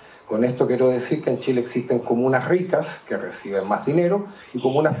riqueza. Con esto quiero decir que en Chile existen comunas ricas que reciben más dinero y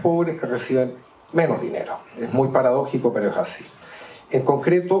comunas pobres que reciben menos dinero. Es muy paradójico, pero es así. En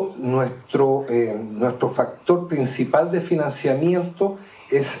concreto, nuestro factor principal de financiamiento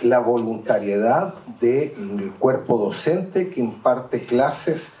es la voluntariedad del cuerpo docente que imparte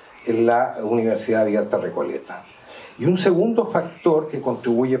clases en la Universidad Abierta Recoleta. Y un segundo factor que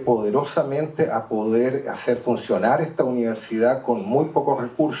contribuye poderosamente a poder hacer funcionar esta universidad con muy pocos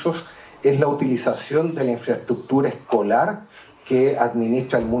recursos es la utilización de la infraestructura escolar que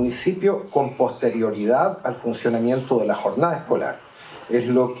administra el municipio con posterioridad al funcionamiento de la jornada escolar. Es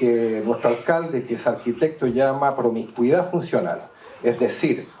lo que nuestro alcalde, que es arquitecto, llama promiscuidad funcional. Es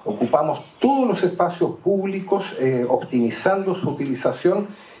decir, ocupamos todos los espacios públicos optimizando su utilización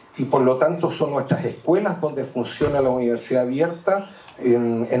y por lo tanto son nuestras escuelas donde funciona la universidad abierta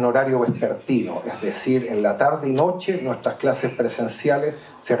en horario vespertino, es decir, en la tarde y noche nuestras clases presenciales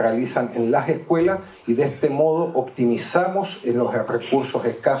se realizan en las escuelas y de este modo optimizamos los recursos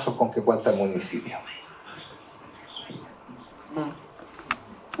escasos con que cuenta el municipio.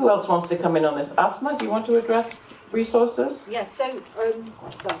 Who else wants to come in on this? Asma, do you want to address resources? Yes, so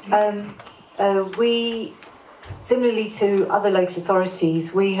we, similarly to other local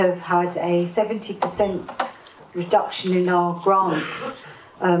authorities, we have had a 70% reduction in our grant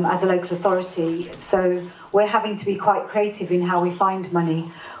as a local authority. So we're having to be quite creative in how we find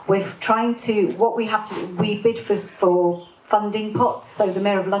money. We're trying to, what we have to, we bid for funding pots. So the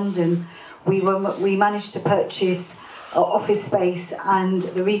Mayor of London, we managed to purchase office space and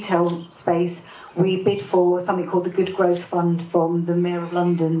the retail space. We bid for something called the Good Growth Fund from the Mayor of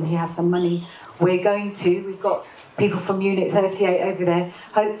London. He has some money. We've got people from Unit 38 over there.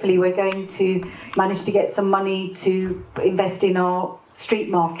 Hopefully we're going to manage to get some money to invest in our street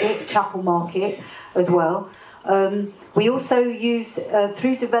market, Chapel Market as well. We also use,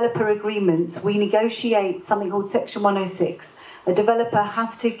 through developer agreements, we negotiate something called Section 106. A developer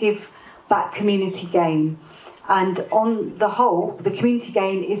has to give back community gain. And on the whole, the community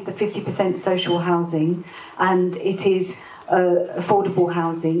gain is the 50% social housing, and it is affordable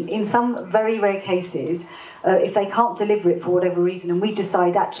housing. In some very rare cases, if they can't deliver it for whatever reason, and we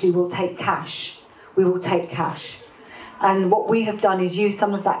decide actually we'll take cash, we will take cash. And what we have done is use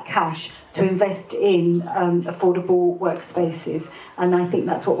some of that cash to invest in affordable workspaces, and I think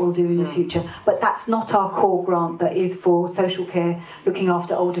that's what we'll do in the future. But that's not our core grant, that is for social care, looking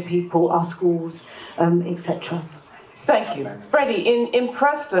after older people, our schools, etc. Thank you. Freddie, in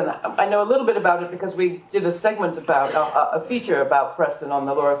Preston, I know a little bit about it because we did a segment about, a feature about Preston on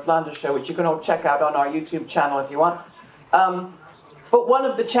the Laura Flanders show, which you can all check out on our YouTube channel if you want. But one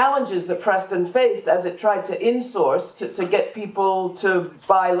of the challenges that Preston faced as it tried to insource, to get people to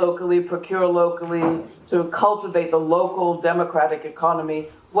buy locally, procure locally, to cultivate the local democratic economy,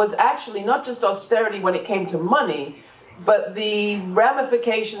 was actually not just austerity when it came to money, but the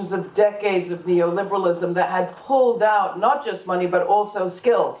ramifications of decades of neoliberalism that had pulled out not just money, but also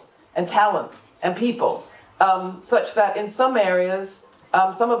skills and talent and people, such that in some areas,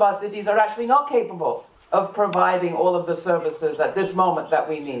 some of our cities are actually not capable of providing all of the services at this moment that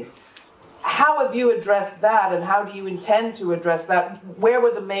we need. How have you addressed that, and how do you intend to address that? Where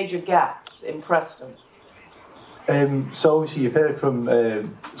were the major gaps in Preston? So obviously you've heard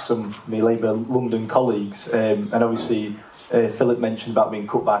from some of my Labour London colleagues, and obviously Philip mentioned about being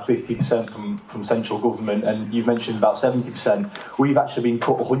cut by 50% from central government, and you've mentioned about 70%. We've actually been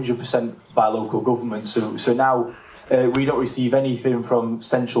cut 100% by local government, so now we don't receive anything from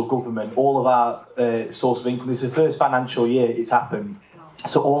central government. All of our source of income, this is the first financial year it's happened,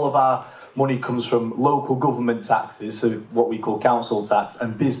 so all of our money comes from local government taxes, so what we call council tax,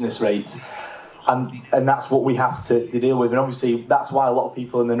 and business rates. And that's what we have to deal with, and obviously that's why a lot of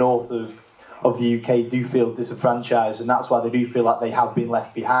people in the north of the UK do feel disenfranchised, and that's why they do feel like they have been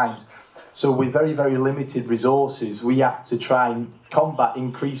left behind. So with very, very limited resources, we have to try and combat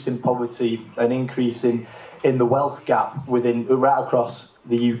increasing poverty and increasing in the wealth gap right across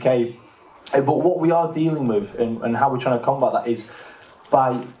the UK. But what we are dealing with and how we're trying to combat that is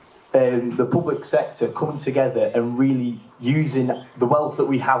by the public sector coming together and really using the wealth that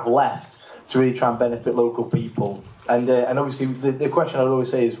we have left to really try and benefit local people. And obviously the question I'd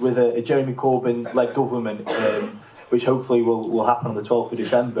always say is, with a Jeremy Corbyn-led government, which hopefully will happen on the 12th of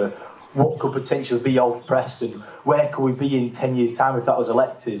December, what could potentially be of Preston? Where could we be in 10 years' time if that was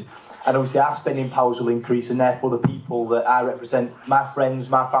elected? And obviously our spending powers will increase, and therefore the people that I represent, my friends,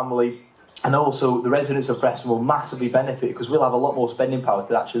 my family, and also the residents of Preston will massively benefit, because we'll have a lot more spending power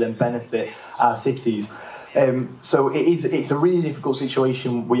to actually then benefit our cities. So it's a really difficult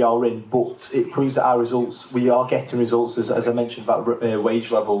situation we are in, but it proves that our results, we are getting results, as I mentioned about wage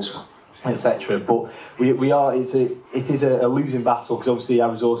levels, etc. But it is a losing battle, because obviously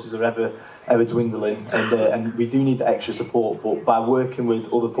our resources are ever dwindling, and we do need the extra support. But by working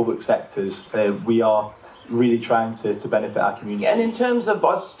with other public sectors, we are really trying to benefit our community. And in terms of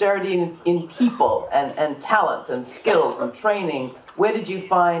austerity in people and talent and skills and training, where did you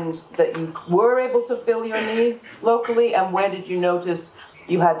find that you were able to fill your needs locally, and where did you notice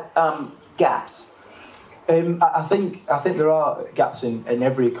you had gaps? I think there are gaps in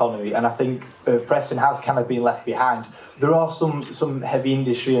every economy, and I think Preston has kind of been left behind. There are some heavy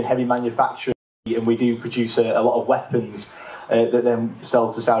industry and heavy manufacturing, and we do produce a lot of weapons that then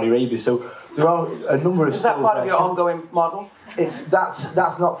sell to Saudi Arabia. So there are a number of. Is that part of your ongoing model? That's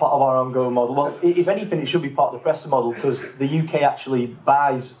not part of our ongoing model. Well, if anything, it should be part of the Preston model, because the UK actually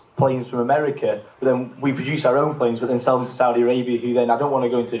buys planes from America, but then we produce our own planes, but then sell them to Saudi Arabia, who then, I don't want to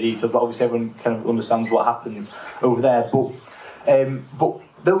go into the details, but obviously everyone kind of understands what happens over there. But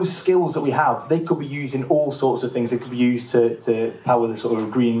those skills that we have, they could be used in all sorts of things. They could be used to power the sort of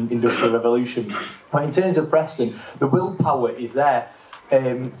green industrial revolution. But in terms of Preston, the willpower is there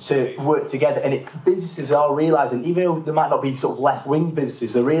to work together, and businesses are realising, even though there might not be sort of left-wing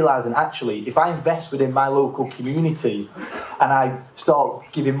businesses, they're realising, actually, if I invest within my local community and I start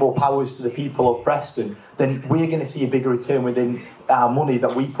giving more powers to the people of Preston, then we're going to see a bigger return within our money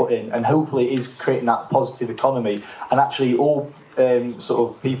that we put in, and hopefully it is creating that positive economy. And actually all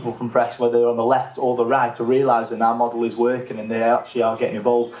sort of people from Preston, whether they're on the left or the right, are realising our model is working, and they actually are getting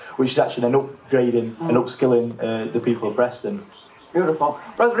involved, which is actually then upgrading and upskilling the people of Preston. Beautiful.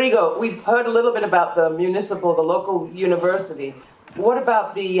 Rodrigo, we've heard a little bit about the local university. What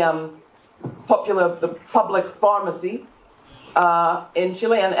about the public pharmacy in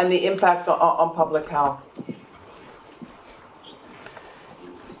Chile and the impact on public health?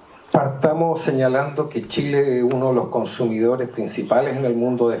 Partamos señalando que Chile es uno de los consumidores principales en el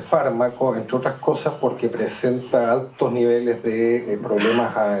mundo de fármacos, entre otras cosas porque presenta altos niveles de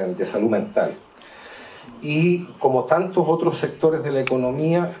problemas de salud mental. Y como tantos otros sectores de la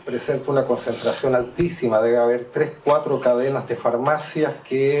economía, presenta una concentración altísima. Debe haber 3-4 cadenas de farmacias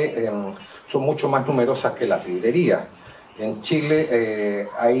que son mucho más numerosas que las librerías. En Chile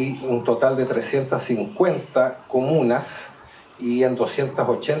hay un total de 350 comunas y en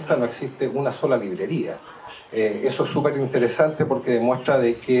 280 no existe una sola librería. Eso es súper interesante porque demuestra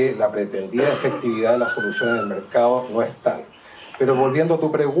de que la pretendida efectividad de la solución en el mercado no es tal. Pero volviendo a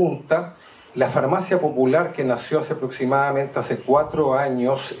tu pregunta, la farmacia popular, que nació aproximadamente hace 4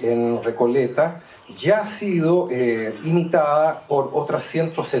 años en Recoleta, ya ha sido imitada por otras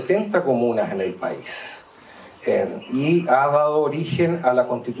 170 comunas en el país y ha dado origen a la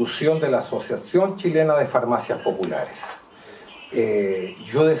constitución de la Asociación Chilena de Farmacias Populares.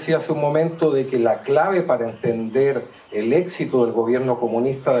 Yo decía hace un momento de que la clave para entender el éxito del gobierno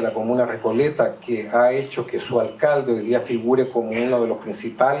comunista de la comuna Recoleta, que ha hecho que su alcalde hoy día figure como uno de los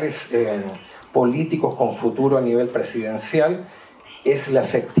principales políticos con futuro a nivel presidencial, es la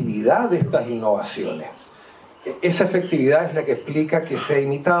efectividad de estas innovaciones. Esa efectividad es la que explica que se ha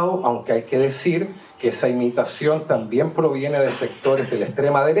imitado, aunque hay que decir que esa imitación también proviene de sectores de la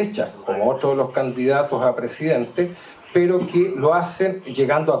extrema derecha, como otros de los candidatos a presidente, pero que lo hacen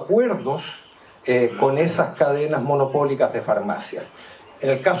llegando a acuerdos con esas cadenas monopólicas de farmacia.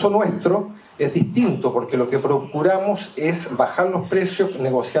 En el caso nuestro es distinto, porque lo que procuramos es bajar los precios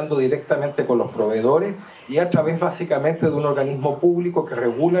negociando directamente con los proveedores y a través básicamente de un organismo público que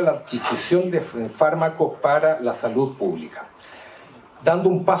regula la adquisición de fármacos para la salud pública. Dando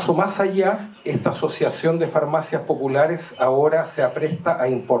un paso más allá, esta asociación de farmacias populares ahora se apresta a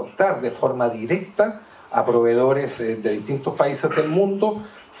importar de forma directa a proveedores de distintos países del mundo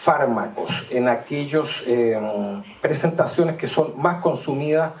fármacos en aquellas presentaciones que son más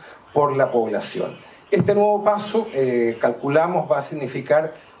consumidas por la población. Este nuevo paso, calculamos, va a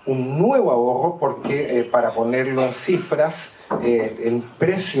significar un nuevo ahorro porque, para ponerlo en cifras, el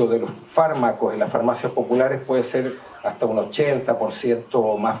precio de los fármacos en las farmacias populares puede ser hasta un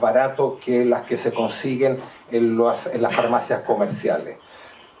 80% más barato que las que se consiguen en las farmacias comerciales.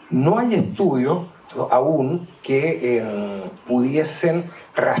 No hay estudios aún que pudiesen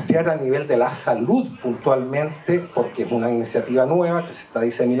rastrear a nivel de la salud puntualmente, porque es una iniciativa nueva que se está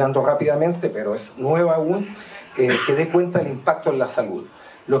diseminando rápidamente, pero es nueva aún, que dé cuenta del impacto en la salud.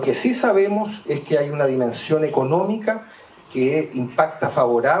 Lo que sí sabemos es que hay una dimensión económica que impacta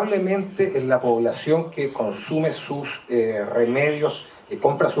favorablemente en la población que consume sus remedios,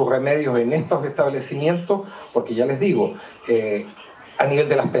 compra sus remedios en estos establecimientos, porque ya les digo, a nivel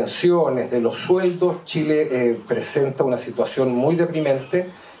de las pensiones, de los sueldos, Chile presenta una situación muy deprimente,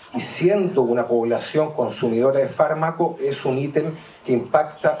 y siendo una población consumidora de fármaco es un ítem que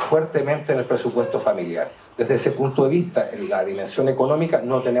impacta fuertemente en el presupuesto familiar. Desde ese punto de vista, en la dimensión económica,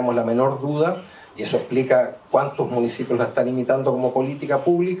 no tenemos la menor duda y eso explica cuántos municipios la están imitando como política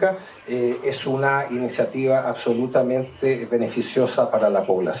pública, es una iniciativa absolutamente beneficiosa para la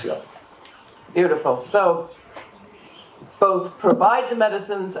población. Beautiful. So, both provide the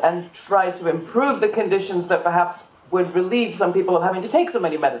medicines and try to improve the conditions that perhaps would relieve some people of having to take so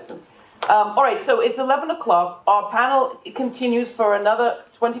many medicines. All right, so it's 11 o'clock. Our panel continues for another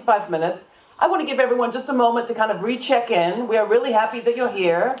 25 minutes. I want to give everyone just a moment to kind of recheck in. We are really happy that you're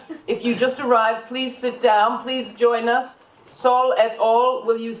here. If you just arrived, please sit down. Please join us. Sol et al.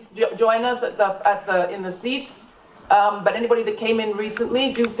 Will you join us in the seats? But anybody that came in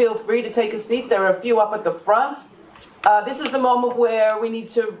recently, do feel free to take a seat. There are a few up at the front. This is the moment where we need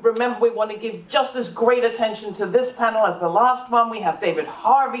to remember we want to give just as great attention to this panel as the last one. We have David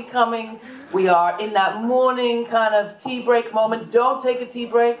Harvey coming. We are in that morning kind of tea break moment. Don't take a tea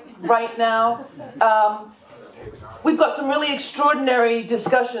break right now. We've got some really extraordinary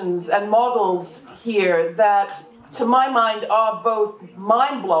discussions and models here that, to my mind, are both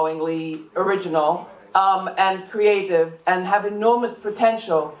mind-blowingly original and creative and have enormous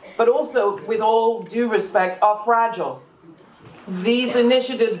potential, but also, with all due respect, are fragile. These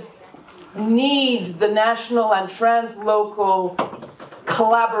initiatives need the national and translocal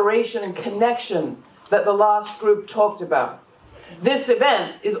collaboration and connection that the last group talked about. This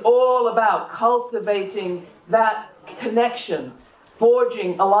event is all about cultivating that connection,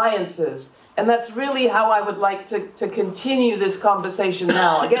 forging alliances, and that's really how I would like to continue this conversation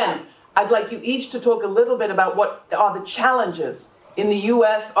now. Again, I'd like you each to talk a little bit about what are the challenges. In the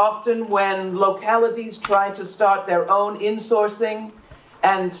US, often when localities try to start their own insourcing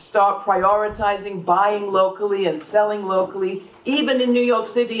and start prioritizing buying locally and selling locally, even in New York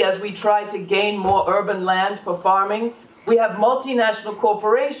City, as we try to gain more urban land for farming, we have multinational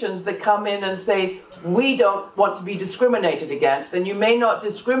corporations that come in and say, we don't want to be discriminated against, and you may not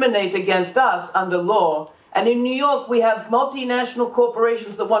discriminate against us under law. And in New York, we have multinational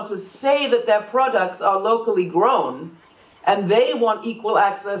corporations that want to say that their products are locally grown, and they want equal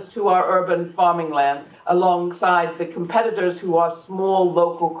access to our urban farming land alongside the competitors who are small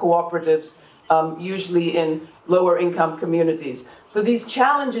local cooperatives, usually in lower income communities. So these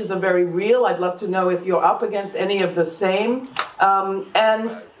challenges are very real. I'd love to know if you're up against any of the same.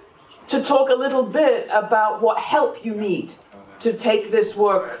 And to talk a little bit about what help you need to take this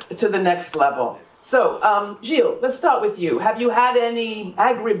work to the next level. So, Gilles, let's start with you. Have you had any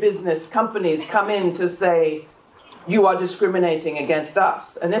agribusiness companies come in to say, you are discriminating against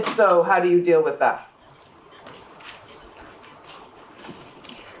us? And if so, how do you deal with that?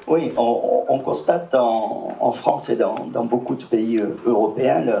 Oui, on constate en France et dans beaucoup de pays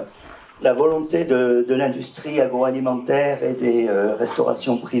européens la volonté de l'industrie agroalimentaire et des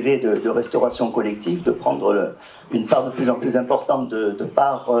restaurations privées, de restauration collective, de prendre une part de plus en plus importante de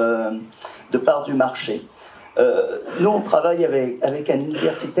part du marché. Nous, on travaille avec un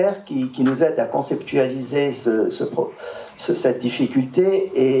universitaire qui nous aide à conceptualiser cette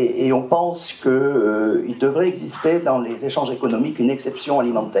difficulté et on pense qu'il devrait exister dans les échanges économiques une exception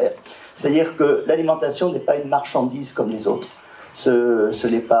alimentaire. C'est-à-dire que l'alimentation n'est pas une marchandise comme les autres. Ce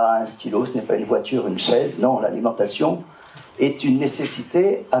n'est pas un stylo, ce n'est pas une voiture, une chaise. Non, l'alimentation est une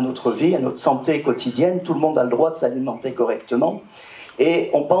nécessité à notre vie, à notre santé quotidienne. Tout le monde a le droit de s'alimenter correctement. Et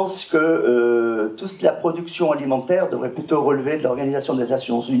on pense que toute la production alimentaire devrait plutôt relever de l'Organisation des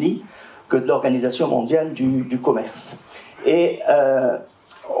Nations Unies que de l'Organisation mondiale du commerce. Et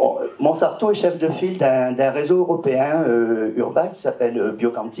Monsanto est chef de file d'un réseau européen urbain qui s'appelle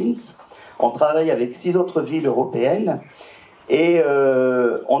Biocantines. On travaille avec 6 autres villes européennes et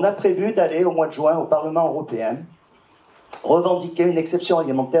on a prévu d'aller au mois de juin au Parlement européen revendiquer une exception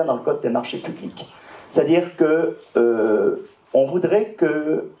alimentaire dans le Code des marchés publics. C'est-à-dire que on voudrait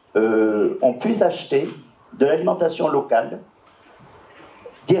qu'on puisse acheter de l'alimentation locale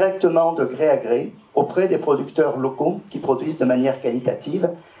directement de gré à gré auprès des producteurs locaux qui produisent de manière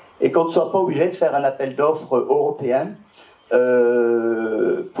qualitative et qu'on ne soit pas obligé de faire un appel d'offres européen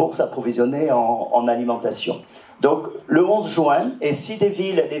pour s'approvisionner en alimentation. Donc le 11 juin, et si les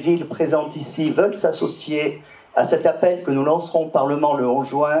villes présentes ici veulent s'associer à cet appel que nous lancerons au Parlement le 11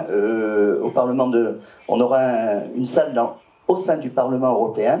 juin, on aura une salle au sein du Parlement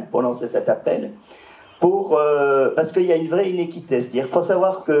européen pour lancer cet appel, parce qu'il y a une vraie inéquité. C'est-à-dire qu'il faut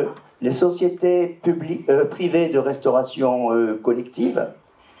savoir que les sociétés privées de restauration collective,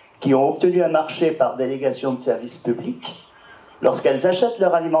 qui ont obtenu un marché par délégation de services publics, lorsqu'elles achètent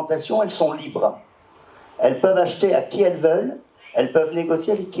leur alimentation, elles sont libres. Elles peuvent acheter à qui elles veulent, elles peuvent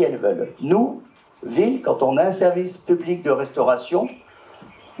négocier avec qui elles veulent. Nous, ville, quand on a un service public de restauration,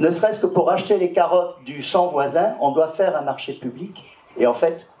 ne serait-ce que pour acheter les carottes du champ voisin, on doit faire un marché public Et en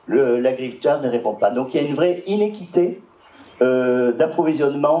fait, l'agriculteur ne répond pas. Donc il y a une vraie inéquité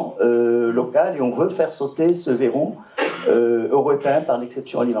d'approvisionnement local et on veut faire sauter ce verrou européen par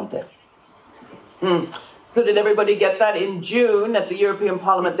l'exception alimentaire. So did everybody get that? In June at the European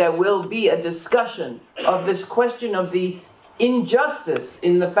Parliament there will be a discussion of this question of the injustice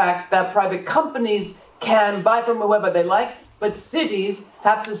in the fact that private companies can buy from whoever they like, but cities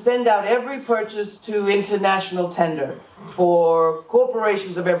have to send out every purchase to international tender for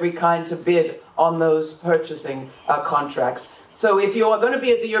corporations of every kind to bid on those purchasing contracts. So if you are going to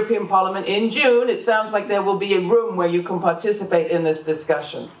be at the European Parliament in June, it sounds like there will be a room where you can participate in this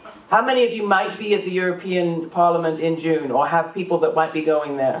discussion. How many of you might be at the European Parliament in June or have people that might be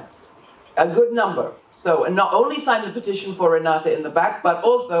going there? A good number. So and not only sign the petition for Renata in the back, but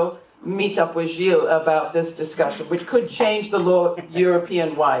also meet up with Gilles about this discussion, which could change the law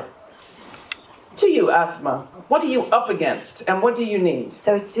European-wide. To you, Asma, what are you up against and what do you need?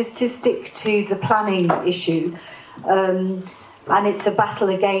 So just to stick to the planning issue, and it's a battle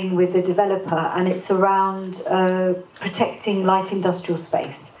again with the developer, and it's around protecting light industrial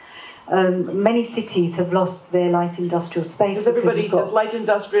space. Many cities have lost their light industrial space. Does light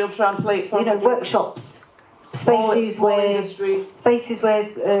industrial translate? You know, workshops, spaces where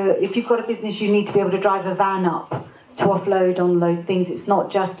if you've got a business, you need to be able to drive a van up to offload, unload things. It's not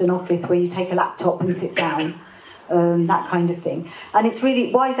just an office where you take a laptop and sit down, that kind of thing. And it's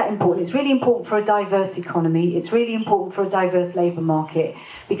really, why is that important? It's really important for a diverse economy. It's really important for a diverse labour market,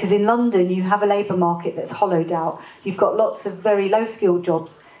 because in London you have a labour market that's hollowed out. You've got lots of very low-skilled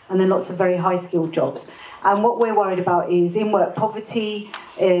jobs and then lots of very high-skilled jobs. And what we're worried about is in-work poverty,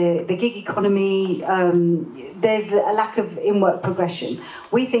 the gig economy. There's a lack of in-work progression.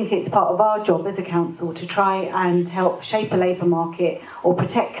 We think it's part of our job as a council to try and help shape a labour market or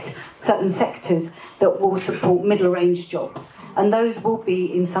protect certain sectors that will support middle-range jobs. And those will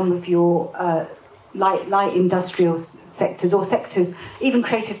be in some of your light industrial sectors, or sectors, even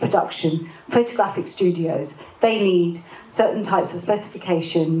creative production, photographic studios. They need certain types of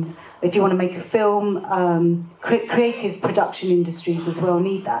specifications. If you want to make a film, creative production industries as well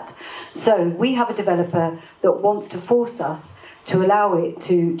need that. So we have a developer that wants to force us to allow it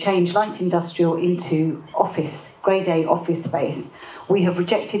to change light industrial into office, grade A office space. We have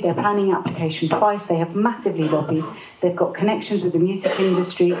rejected their planning application twice. They have massively lobbied. They've got connections with the music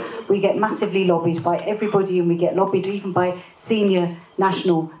industry. We get massively lobbied by everybody, and we get lobbied even by senior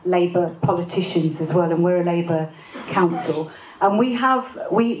national Labour politicians as well, and we're a Labour council. And we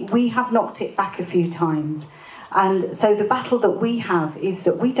have knocked it back a few times. And so the battle that we have is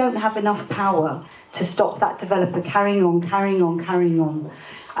that we don't have enough power to stop that developer carrying on.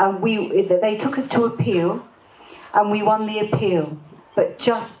 And they took us to appeal, and we won the appeal, but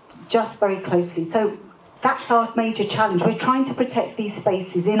just very closely. So that's our major challenge. We're trying to protect these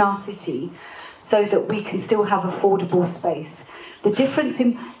spaces in our city so that we can still have affordable space.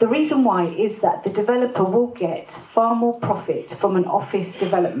 The reason why is that the developer will get far more profit from an office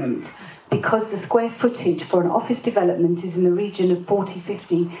development, because the square footage for an office development is in the region of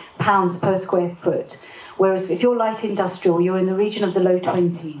 £40–50 per square foot. Whereas if you're light industrial, you're in the region of the low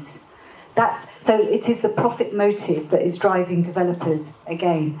 20s. So it is the profit motive that is driving developers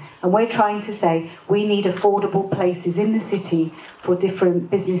again. And we're trying to say we need affordable places in the city for different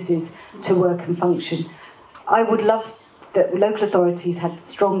businesses to work and function. I would love that local authorities had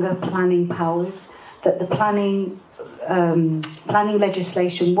stronger planning powers, that the planning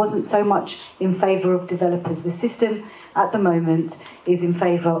legislation wasn't so much in favour of developers. The system at the moment is in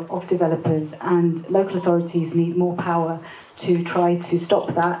favour of developers, and local authorities need more power to try to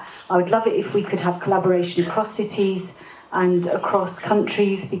stop that. I would love it if we could have collaboration across cities and across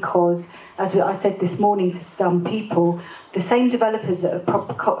countries, because, as I said this morning to some people, the same developers that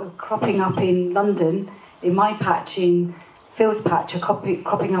are cropping up in London, in my patch, in Phil's patch, are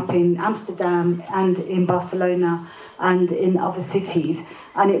cropping up in Amsterdam and in Barcelona and in other cities,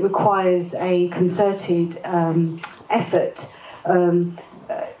 and it requires a concerted effort. And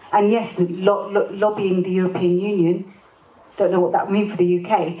yes, lobbying the European Union, don't know what that would mean for the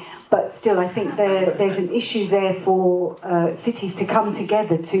UK, but still I think there's an issue there for cities to come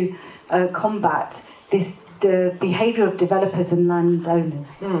together to combat the behaviour of developers and landowners.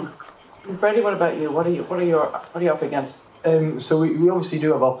 Freddie, what about you? What are you up against? So we obviously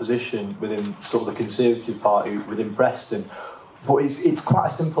do have opposition within sort of the Conservative Party within Preston, but it's quite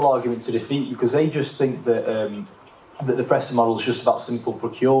a simple argument to defeat, because they just think that the Preston model is just about simple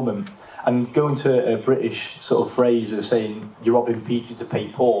procurement. And going to a British sort of phrase of saying you're robbing Peter to pay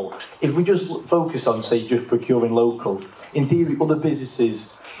Paul, if we just focus on, say, just procuring local, in theory other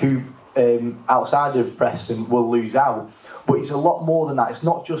businesses who outside of Preston will lose out. But it's a lot more than that. It's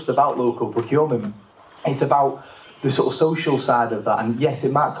not just about local procurement. It's about the sort of social side of that. And yes,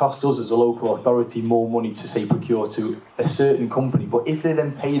 it might cost us as a local authority more money to, say, procure to a certain company. But if they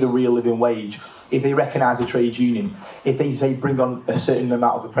then pay the real living wage, if they recognise a trade union, if they, say, bring on a certain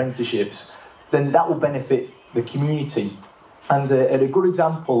amount of apprenticeships, then that will benefit the community. And a good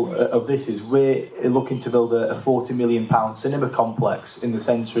example of this is we're looking to build a £40 million cinema complex in the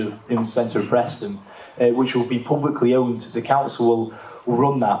centre of Preston, which will be publicly owned. The council will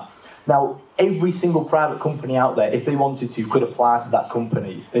run that. Now, every single private company out there, if they wanted to, could apply for that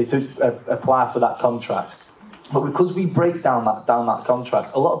company, apply for that contract. But because we break down that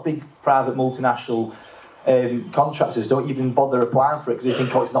contract, a lot of big private multinational contractors don't even bother applying for it because they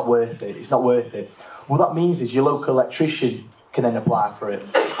think, oh, it's not worth it, it's not worth it. What that means is your local electrician can then apply for it.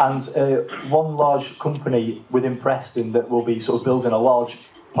 And one large company within Preston that will be sort of building a large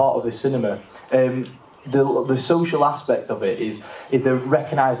part of the cinema, the social aspect of it is if they're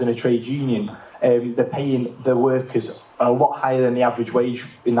recognising a trade union, they're paying their workers a lot higher than the average wage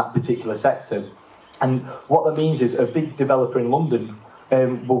in that particular sector. And what that means is a big developer in London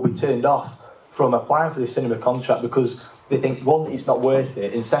will be turned off from applying for the cinema contract because they think, one, it's not worth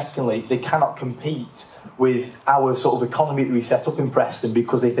it, and secondly, they cannot compete with our sort of economy that we set up in Preston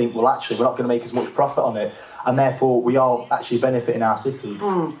because they think, well, actually, we're not going to make as much profit on it, and therefore we are actually benefiting our city.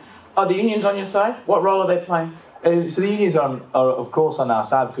 Are the unions on your side? What role are they playing? So the unions are of course on our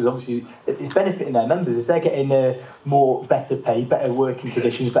side because obviously it's benefiting their members if they're getting better pay, better working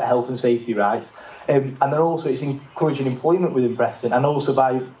conditions, better health and safety rights, and then also it's encouraging employment within Preston, and also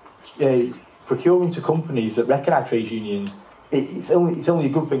by procuring to companies that recognise trade unions, it's only a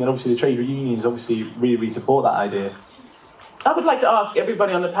good thing, and obviously the trade unions obviously really support that idea. I would like to ask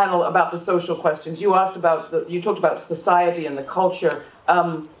everybody on the panel about the social questions. You talked about society and the culture.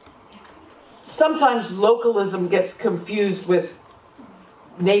 Sometimes localism gets confused with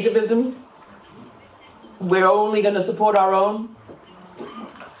nativism. We're only going to support our own.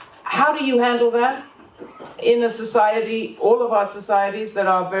 How do you handle that in a society, all of our societies that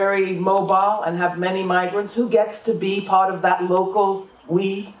are very mobile and have many migrants? Who gets to be part of that local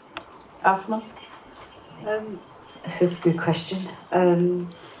we? Asma? That's a good question.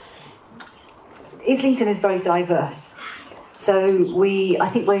 Islington is very diverse. So I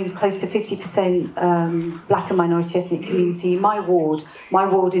think we're in close to 50% black and minority ethnic community. My ward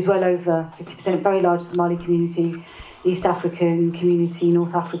is well over 50%, very large Somali community, East African community,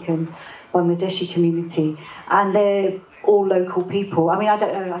 North African, Bangladeshi community, and they're all local people. I mean, I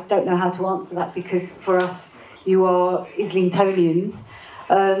don't know how to answer that because for us, you are Islingtonians.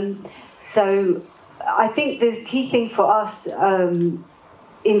 So I think the key thing for us,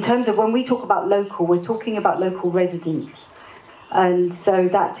 in terms of when we talk about local, we're talking about local residents. And so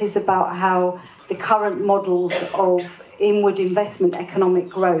that is about how the current models of inward investment economic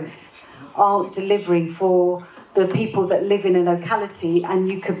growth aren't delivering for the people that live in a locality,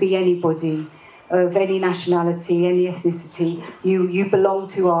 and you could be anybody of any nationality, any ethnicity. You belong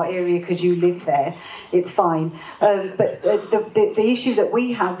to our area because you live there. It's fine. But the issue that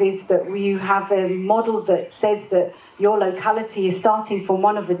we have is that you have a model that says that your locality is starting from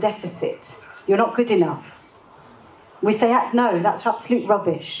one of a deficit. You're not good enough. We say, no, that's absolute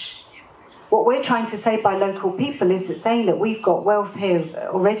rubbish. What we're trying to say by local people is saying that we've got wealth here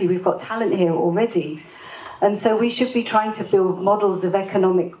already, we've got talent here already. And so we should be trying to build models of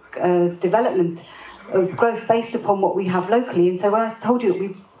economic development, growth based upon what we have locally. And so when I told you that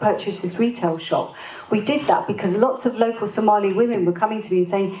we purchased this retail shop, we did that because lots of local Somali women were coming to me and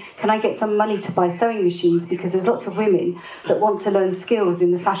saying, can I get some money to buy sewing machines? Because there's lots of women that want to learn skills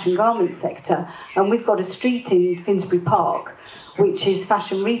in the fashion garment sector. And we've got a street in Finsbury Park, which is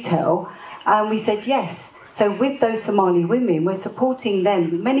fashion retail. And we said yes. So with those Somali women, we're supporting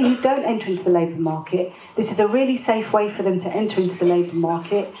them, many who don't enter into the labour market. This is a really safe way for them to enter into the labour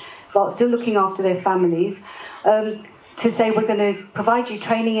market, while still looking after their families. To say we're going to provide you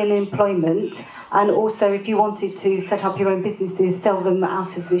training and employment, and also if you wanted to set up your own businesses, sell them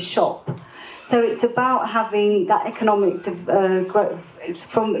out of this shop. So it's about having that economic growth. It's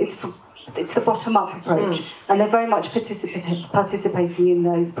the bottom-up approach, and they're very much participating in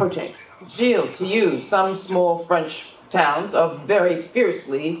those projects. Gilles, to you, some small French towns are very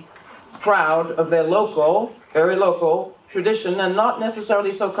fiercely proud of their local, very local tradition, and not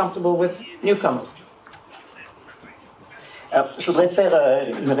necessarily so comfortable with newcomers. Alors, je voudrais faire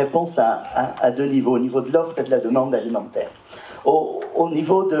une réponse à deux niveaux, au niveau de l'offre et de la demande alimentaire. Au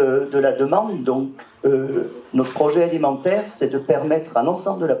niveau de la demande, donc, notre projet alimentaire, c'est de permettre à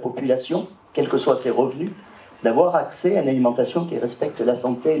l'ensemble de la population, quels que soient ses revenus, d'avoir accès à une alimentation qui respecte la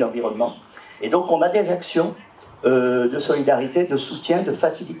santé et l'environnement. Et donc, on a des actions de solidarité, de soutien, de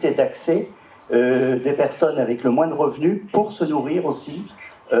facilité d'accès des personnes avec le moins de revenus pour se nourrir aussi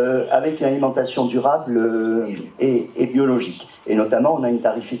avec une alimentation durable et biologique. Et notamment, on a une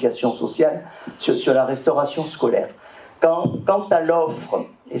tarification sociale sur la restauration scolaire. Quant à l'offre,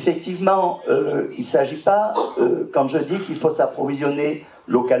 effectivement, il ne s'agit pas, quand je dis qu'il faut s'approvisionner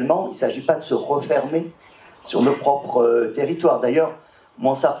localement, il ne s'agit pas de se refermer sur nos propres territoires. D'ailleurs,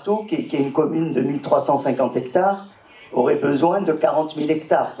 Montsartou, qui est une commune de 1350 hectares, aurait besoin de 40 000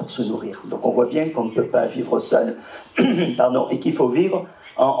 hectares pour se nourrir. Donc on voit bien qu'on ne peut pas vivre seul, pardon, et qu'il faut vivre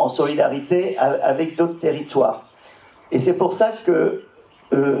en solidarité avec d'autres territoires. Et c'est pour ça que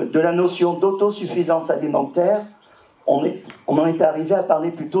de la notion d'autosuffisance alimentaire, on en est arrivé à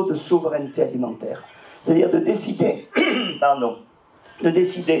parler plutôt de souveraineté alimentaire. C'est-à-dire de décider, de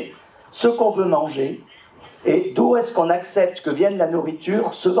décider ce qu'on veut manger et d'où est-ce qu'on accepte que vienne la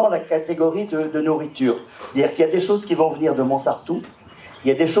nourriture selon la catégorie de nourriture. C'est-à-dire qu'il y a des choses qui vont venir de Montsartou, il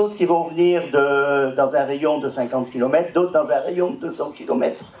y a des choses qui vont venir dans un rayon de 50 km, d'autres dans un rayon de 200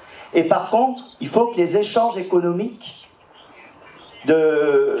 km. Et par contre, il faut que les échanges économiques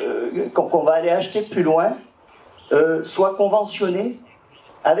qu'on va aller acheter plus loin soient conventionnés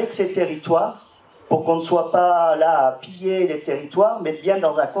avec ces territoires pour qu'on ne soit pas là à piller les territoires, mais bien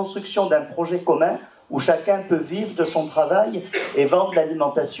dans la construction d'un projet commun où chacun peut vivre de son travail et vendre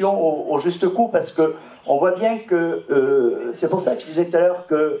l'alimentation au juste coût, parce que on voit bien que, c'est pour ça que je disais tout à l'heure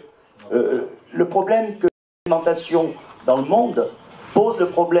que le problème que l'alimentation dans le monde pose le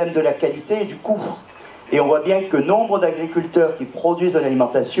problème de la qualité et du coût. Et on voit bien que nombre d'agriculteurs qui produisent de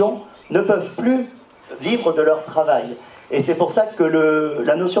l'alimentation ne peuvent plus vivre de leur travail. Et c'est pour ça que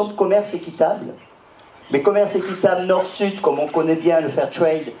la notion de commerce équitable, mais commerce équitable nord-sud, comme on connaît bien le fair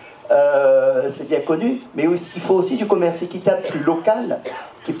trade, c'est bien connu, mais il faut aussi du commerce équitable plus local,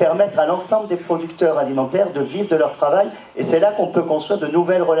 qui permette à l'ensemble des producteurs alimentaires de vivre de leur travail, et c'est là qu'on peut construire de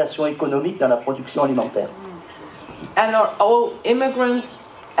nouvelles relations économiques dans la production alimentaire. And are all immigrants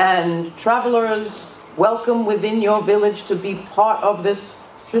and travelers welcome within your village to be part of this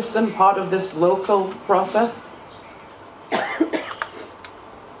system, part of this local process?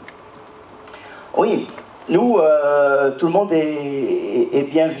 Oui, nous, tout le monde est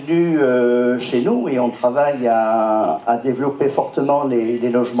bienvenu chez nous et on travaille à développer fortement les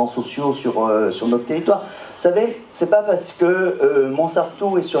logements sociaux sur notre territoire. Vous savez, c'est pas parce que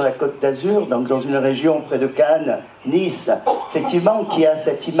Montsartou est sur la Côte d'Azur, donc dans une région près de Cannes, Nice, effectivement, qui a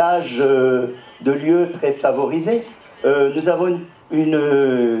cette image de lieu très favorisé. Nous avons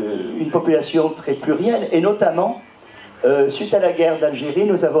une population très plurielle et notamment, suite à la guerre d'Algérie,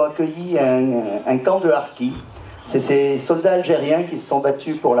 nous avons accueilli un camp de harkis. C'est ces soldats algériens qui se sont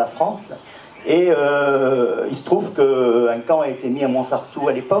battus pour la France. Et il se trouve qu'un camp a été mis à Montsartou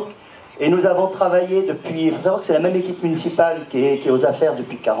à l'époque. Et nous avons travaillé depuis... Il faut savoir que c'est la même équipe municipale qui est aux affaires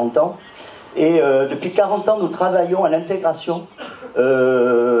depuis 40 ans. Et depuis 40 ans, nous travaillons à l'intégration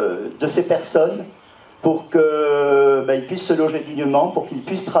de ces personnes pour qu'ils puissent se loger dignement, pour qu'ils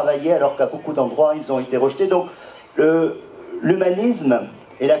puissent travailler, alors qu'à beaucoup d'endroits, ils ont été rejetés. Donc, l'humanisme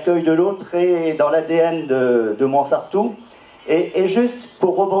et l'accueil de l'autre est dans l'ADN de Montsartou. Et juste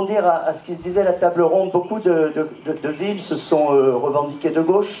pour rebondir à ce qui se disait à la table ronde, beaucoup de villes se sont revendiquées de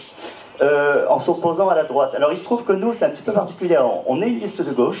gauche en s'opposant à la droite. Alors il se trouve que nous, c'est un petit peu particulier. On est une liste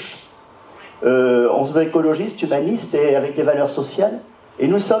de gauche, on se veut écologiste, humaniste et avec des valeurs sociales. Et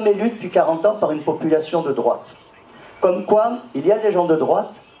nous sommes élus depuis 40 ans par une population de droite. Comme quoi, il y a des gens de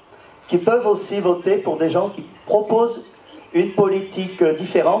droite qui peuvent aussi voter pour des gens qui proposent une politique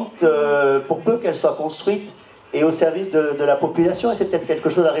différente, pour peu qu'elle soit construite et au service de la population. Et c'est peut-être quelque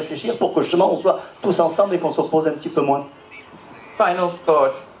chose à réfléchir pour que justement on soit tous ensemble et qu'on s'oppose un petit peu moins. Final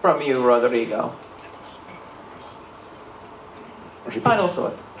thought from you, Rodrigo. Final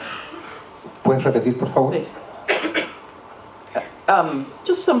thought. ¿Puedes repetir, por favor? Sí.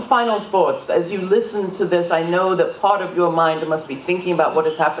 Just some final thoughts. As you listen to this, I know that part of your mind must be thinking about what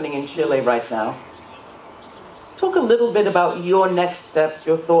is happening in Chile right now. Talk a little bit about your next steps,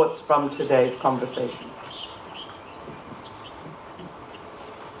 your thoughts from today's conversation.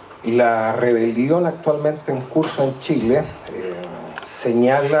 La rebelión actualmente en curso en Chile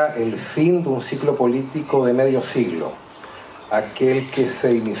señala el fin de un ciclo político de medio siglo, aquel que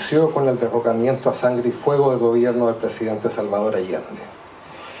se inició con el derrocamiento a sangre y fuego del gobierno del presidente Salvador Allende.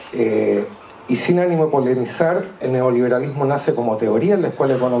 Y sin ánimo de polemizar, el neoliberalismo nace como teoría en la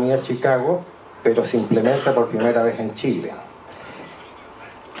Escuela de Economía de Chicago, pero se implementa por primera vez en Chile.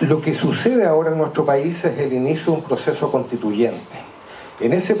 Lo que sucede ahora en nuestro país es el inicio de un proceso constituyente.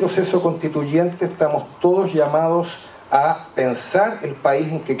 En ese proceso constituyente estamos todos llamados a pensar el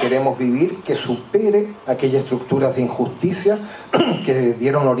país en que queremos vivir, que supere aquellas estructuras de injusticia que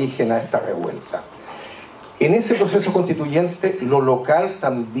dieron origen a esta revuelta. En ese proceso constituyente, lo local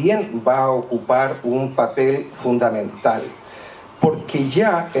también va a ocupar un papel fundamental, porque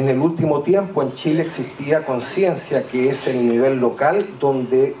ya en el último tiempo en Chile existía conciencia que es el nivel local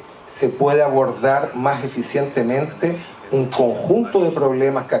donde se puede abordar más eficientemente un conjunto de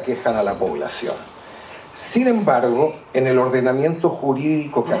problemas que aquejan a la población. Sin embargo, en el ordenamiento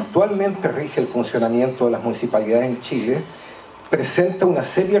jurídico que actualmente rige el funcionamiento de las municipalidades en Chile, presenta una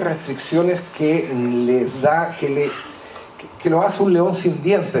serie de restricciones que lo hace un león sin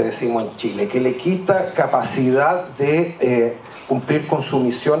dientes, decimos en Chile, que le quita capacidad de cumplir con su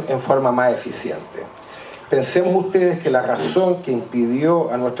misión en forma más eficiente. Pensemos ustedes que la razón que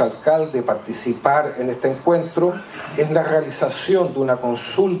impidió a nuestro alcalde participar en este encuentro es la realización de una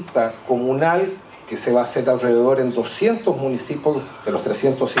consulta comunal que se va a hacer alrededor en 200 municipios de los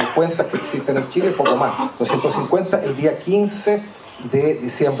 350 que existen en Chile, poco más, 250 el día 15 de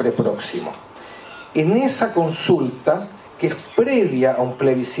diciembre próximo. En esa consulta, que es previa a un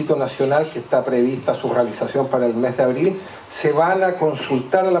plebiscito nacional que está prevista su realización para el mes de abril, se van a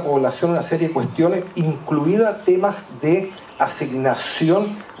consultar a la población una serie de cuestiones, incluidas temas de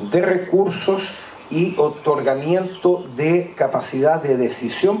asignación de recursos y otorgamiento de capacidad de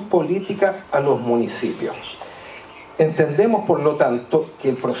decisión política a los municipios. Entendemos, por lo tanto, que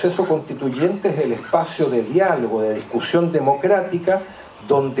el proceso constituyente es el espacio de diálogo, de discusión democrática,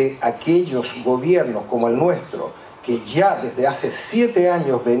 donde aquellos gobiernos como el nuestro, que ya desde hace 7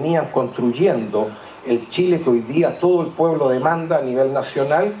 años venían construyendo el Chile que hoy día todo el pueblo demanda a nivel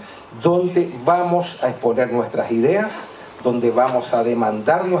nacional, donde vamos a exponer nuestras ideas, donde vamos a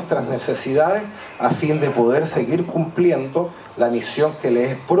demandar nuestras necesidades a fin de poder seguir cumpliendo la misión que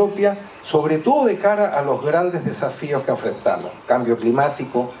le es propia, sobre todo de cara a los grandes desafíos que enfrentamos: cambio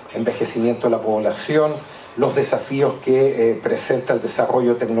climático, envejecimiento de la población, los desafíos que presenta el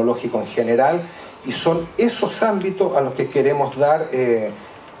desarrollo tecnológico en general, y son esos ámbitos a los que queremos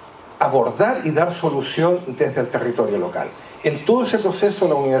abordar y dar solución desde el territorio local. En todo ese proceso,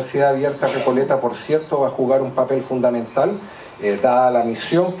 la Universidad Abierta Recoleta, por cierto, va a jugar un papel fundamental, dada la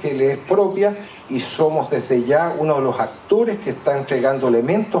misión que le es propia, y somos desde ya uno de los actores que está entregando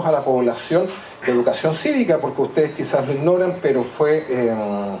elementos a la población de educación cívica, porque ustedes quizás lo ignoran, pero fue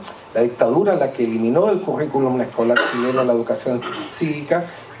la dictadura la que eliminó del currículum escolar chileno la educación cívica,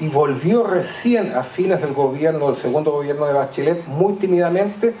 y volvió recién a fines del segundo gobierno de Bachelet, muy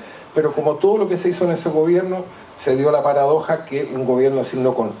tímidamente, pero como todo lo que se hizo en ese gobierno, se dio la paradoja que un gobierno de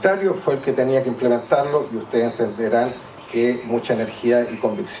signo contrario fue el que tenía que implementarlo, y ustedes entenderán que mucha energía y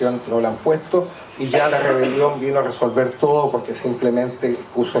convicción no la han puesto, y ya la rebelión vino a resolver todo porque simplemente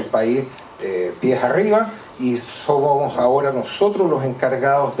puso el país pies arriba, y somos ahora nosotros los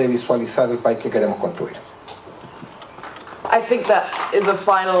encargados de visualizar el país que queremos construir. I think that is a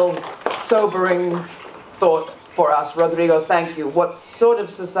final sobering thought for us. Rodrigo, thank you. What sort of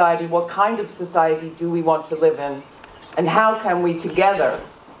society, what kind of society do we want to live in? And how can we together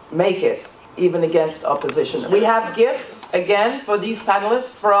make it, even against opposition? We have gifts, again, for these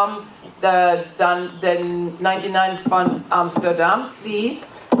panelists from the 99 Fund Amsterdam, seeds.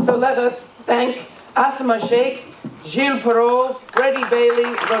 So let us thank Asma Sheikh, Gilles Perrault, Freddie Bailey,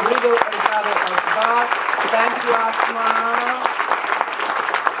 Rodrigo Elgado Escobar. Thank you, Asma.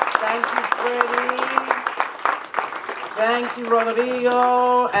 Thank you, Freddie. Thank you,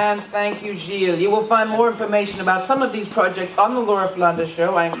 Rodrigo, and thank you, Gilles. You will find more information about some of these projects on the Laura Flanders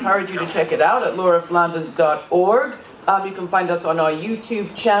Show. I encourage you to check it out at lauraflanders.org. You can find us on our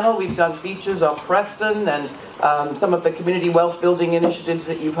YouTube channel. We've done features on Preston and some of the community wealth building initiatives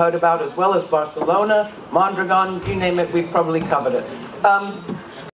that you've heard about, as well as Barcelona, Mondragon, you name it, we've probably covered it.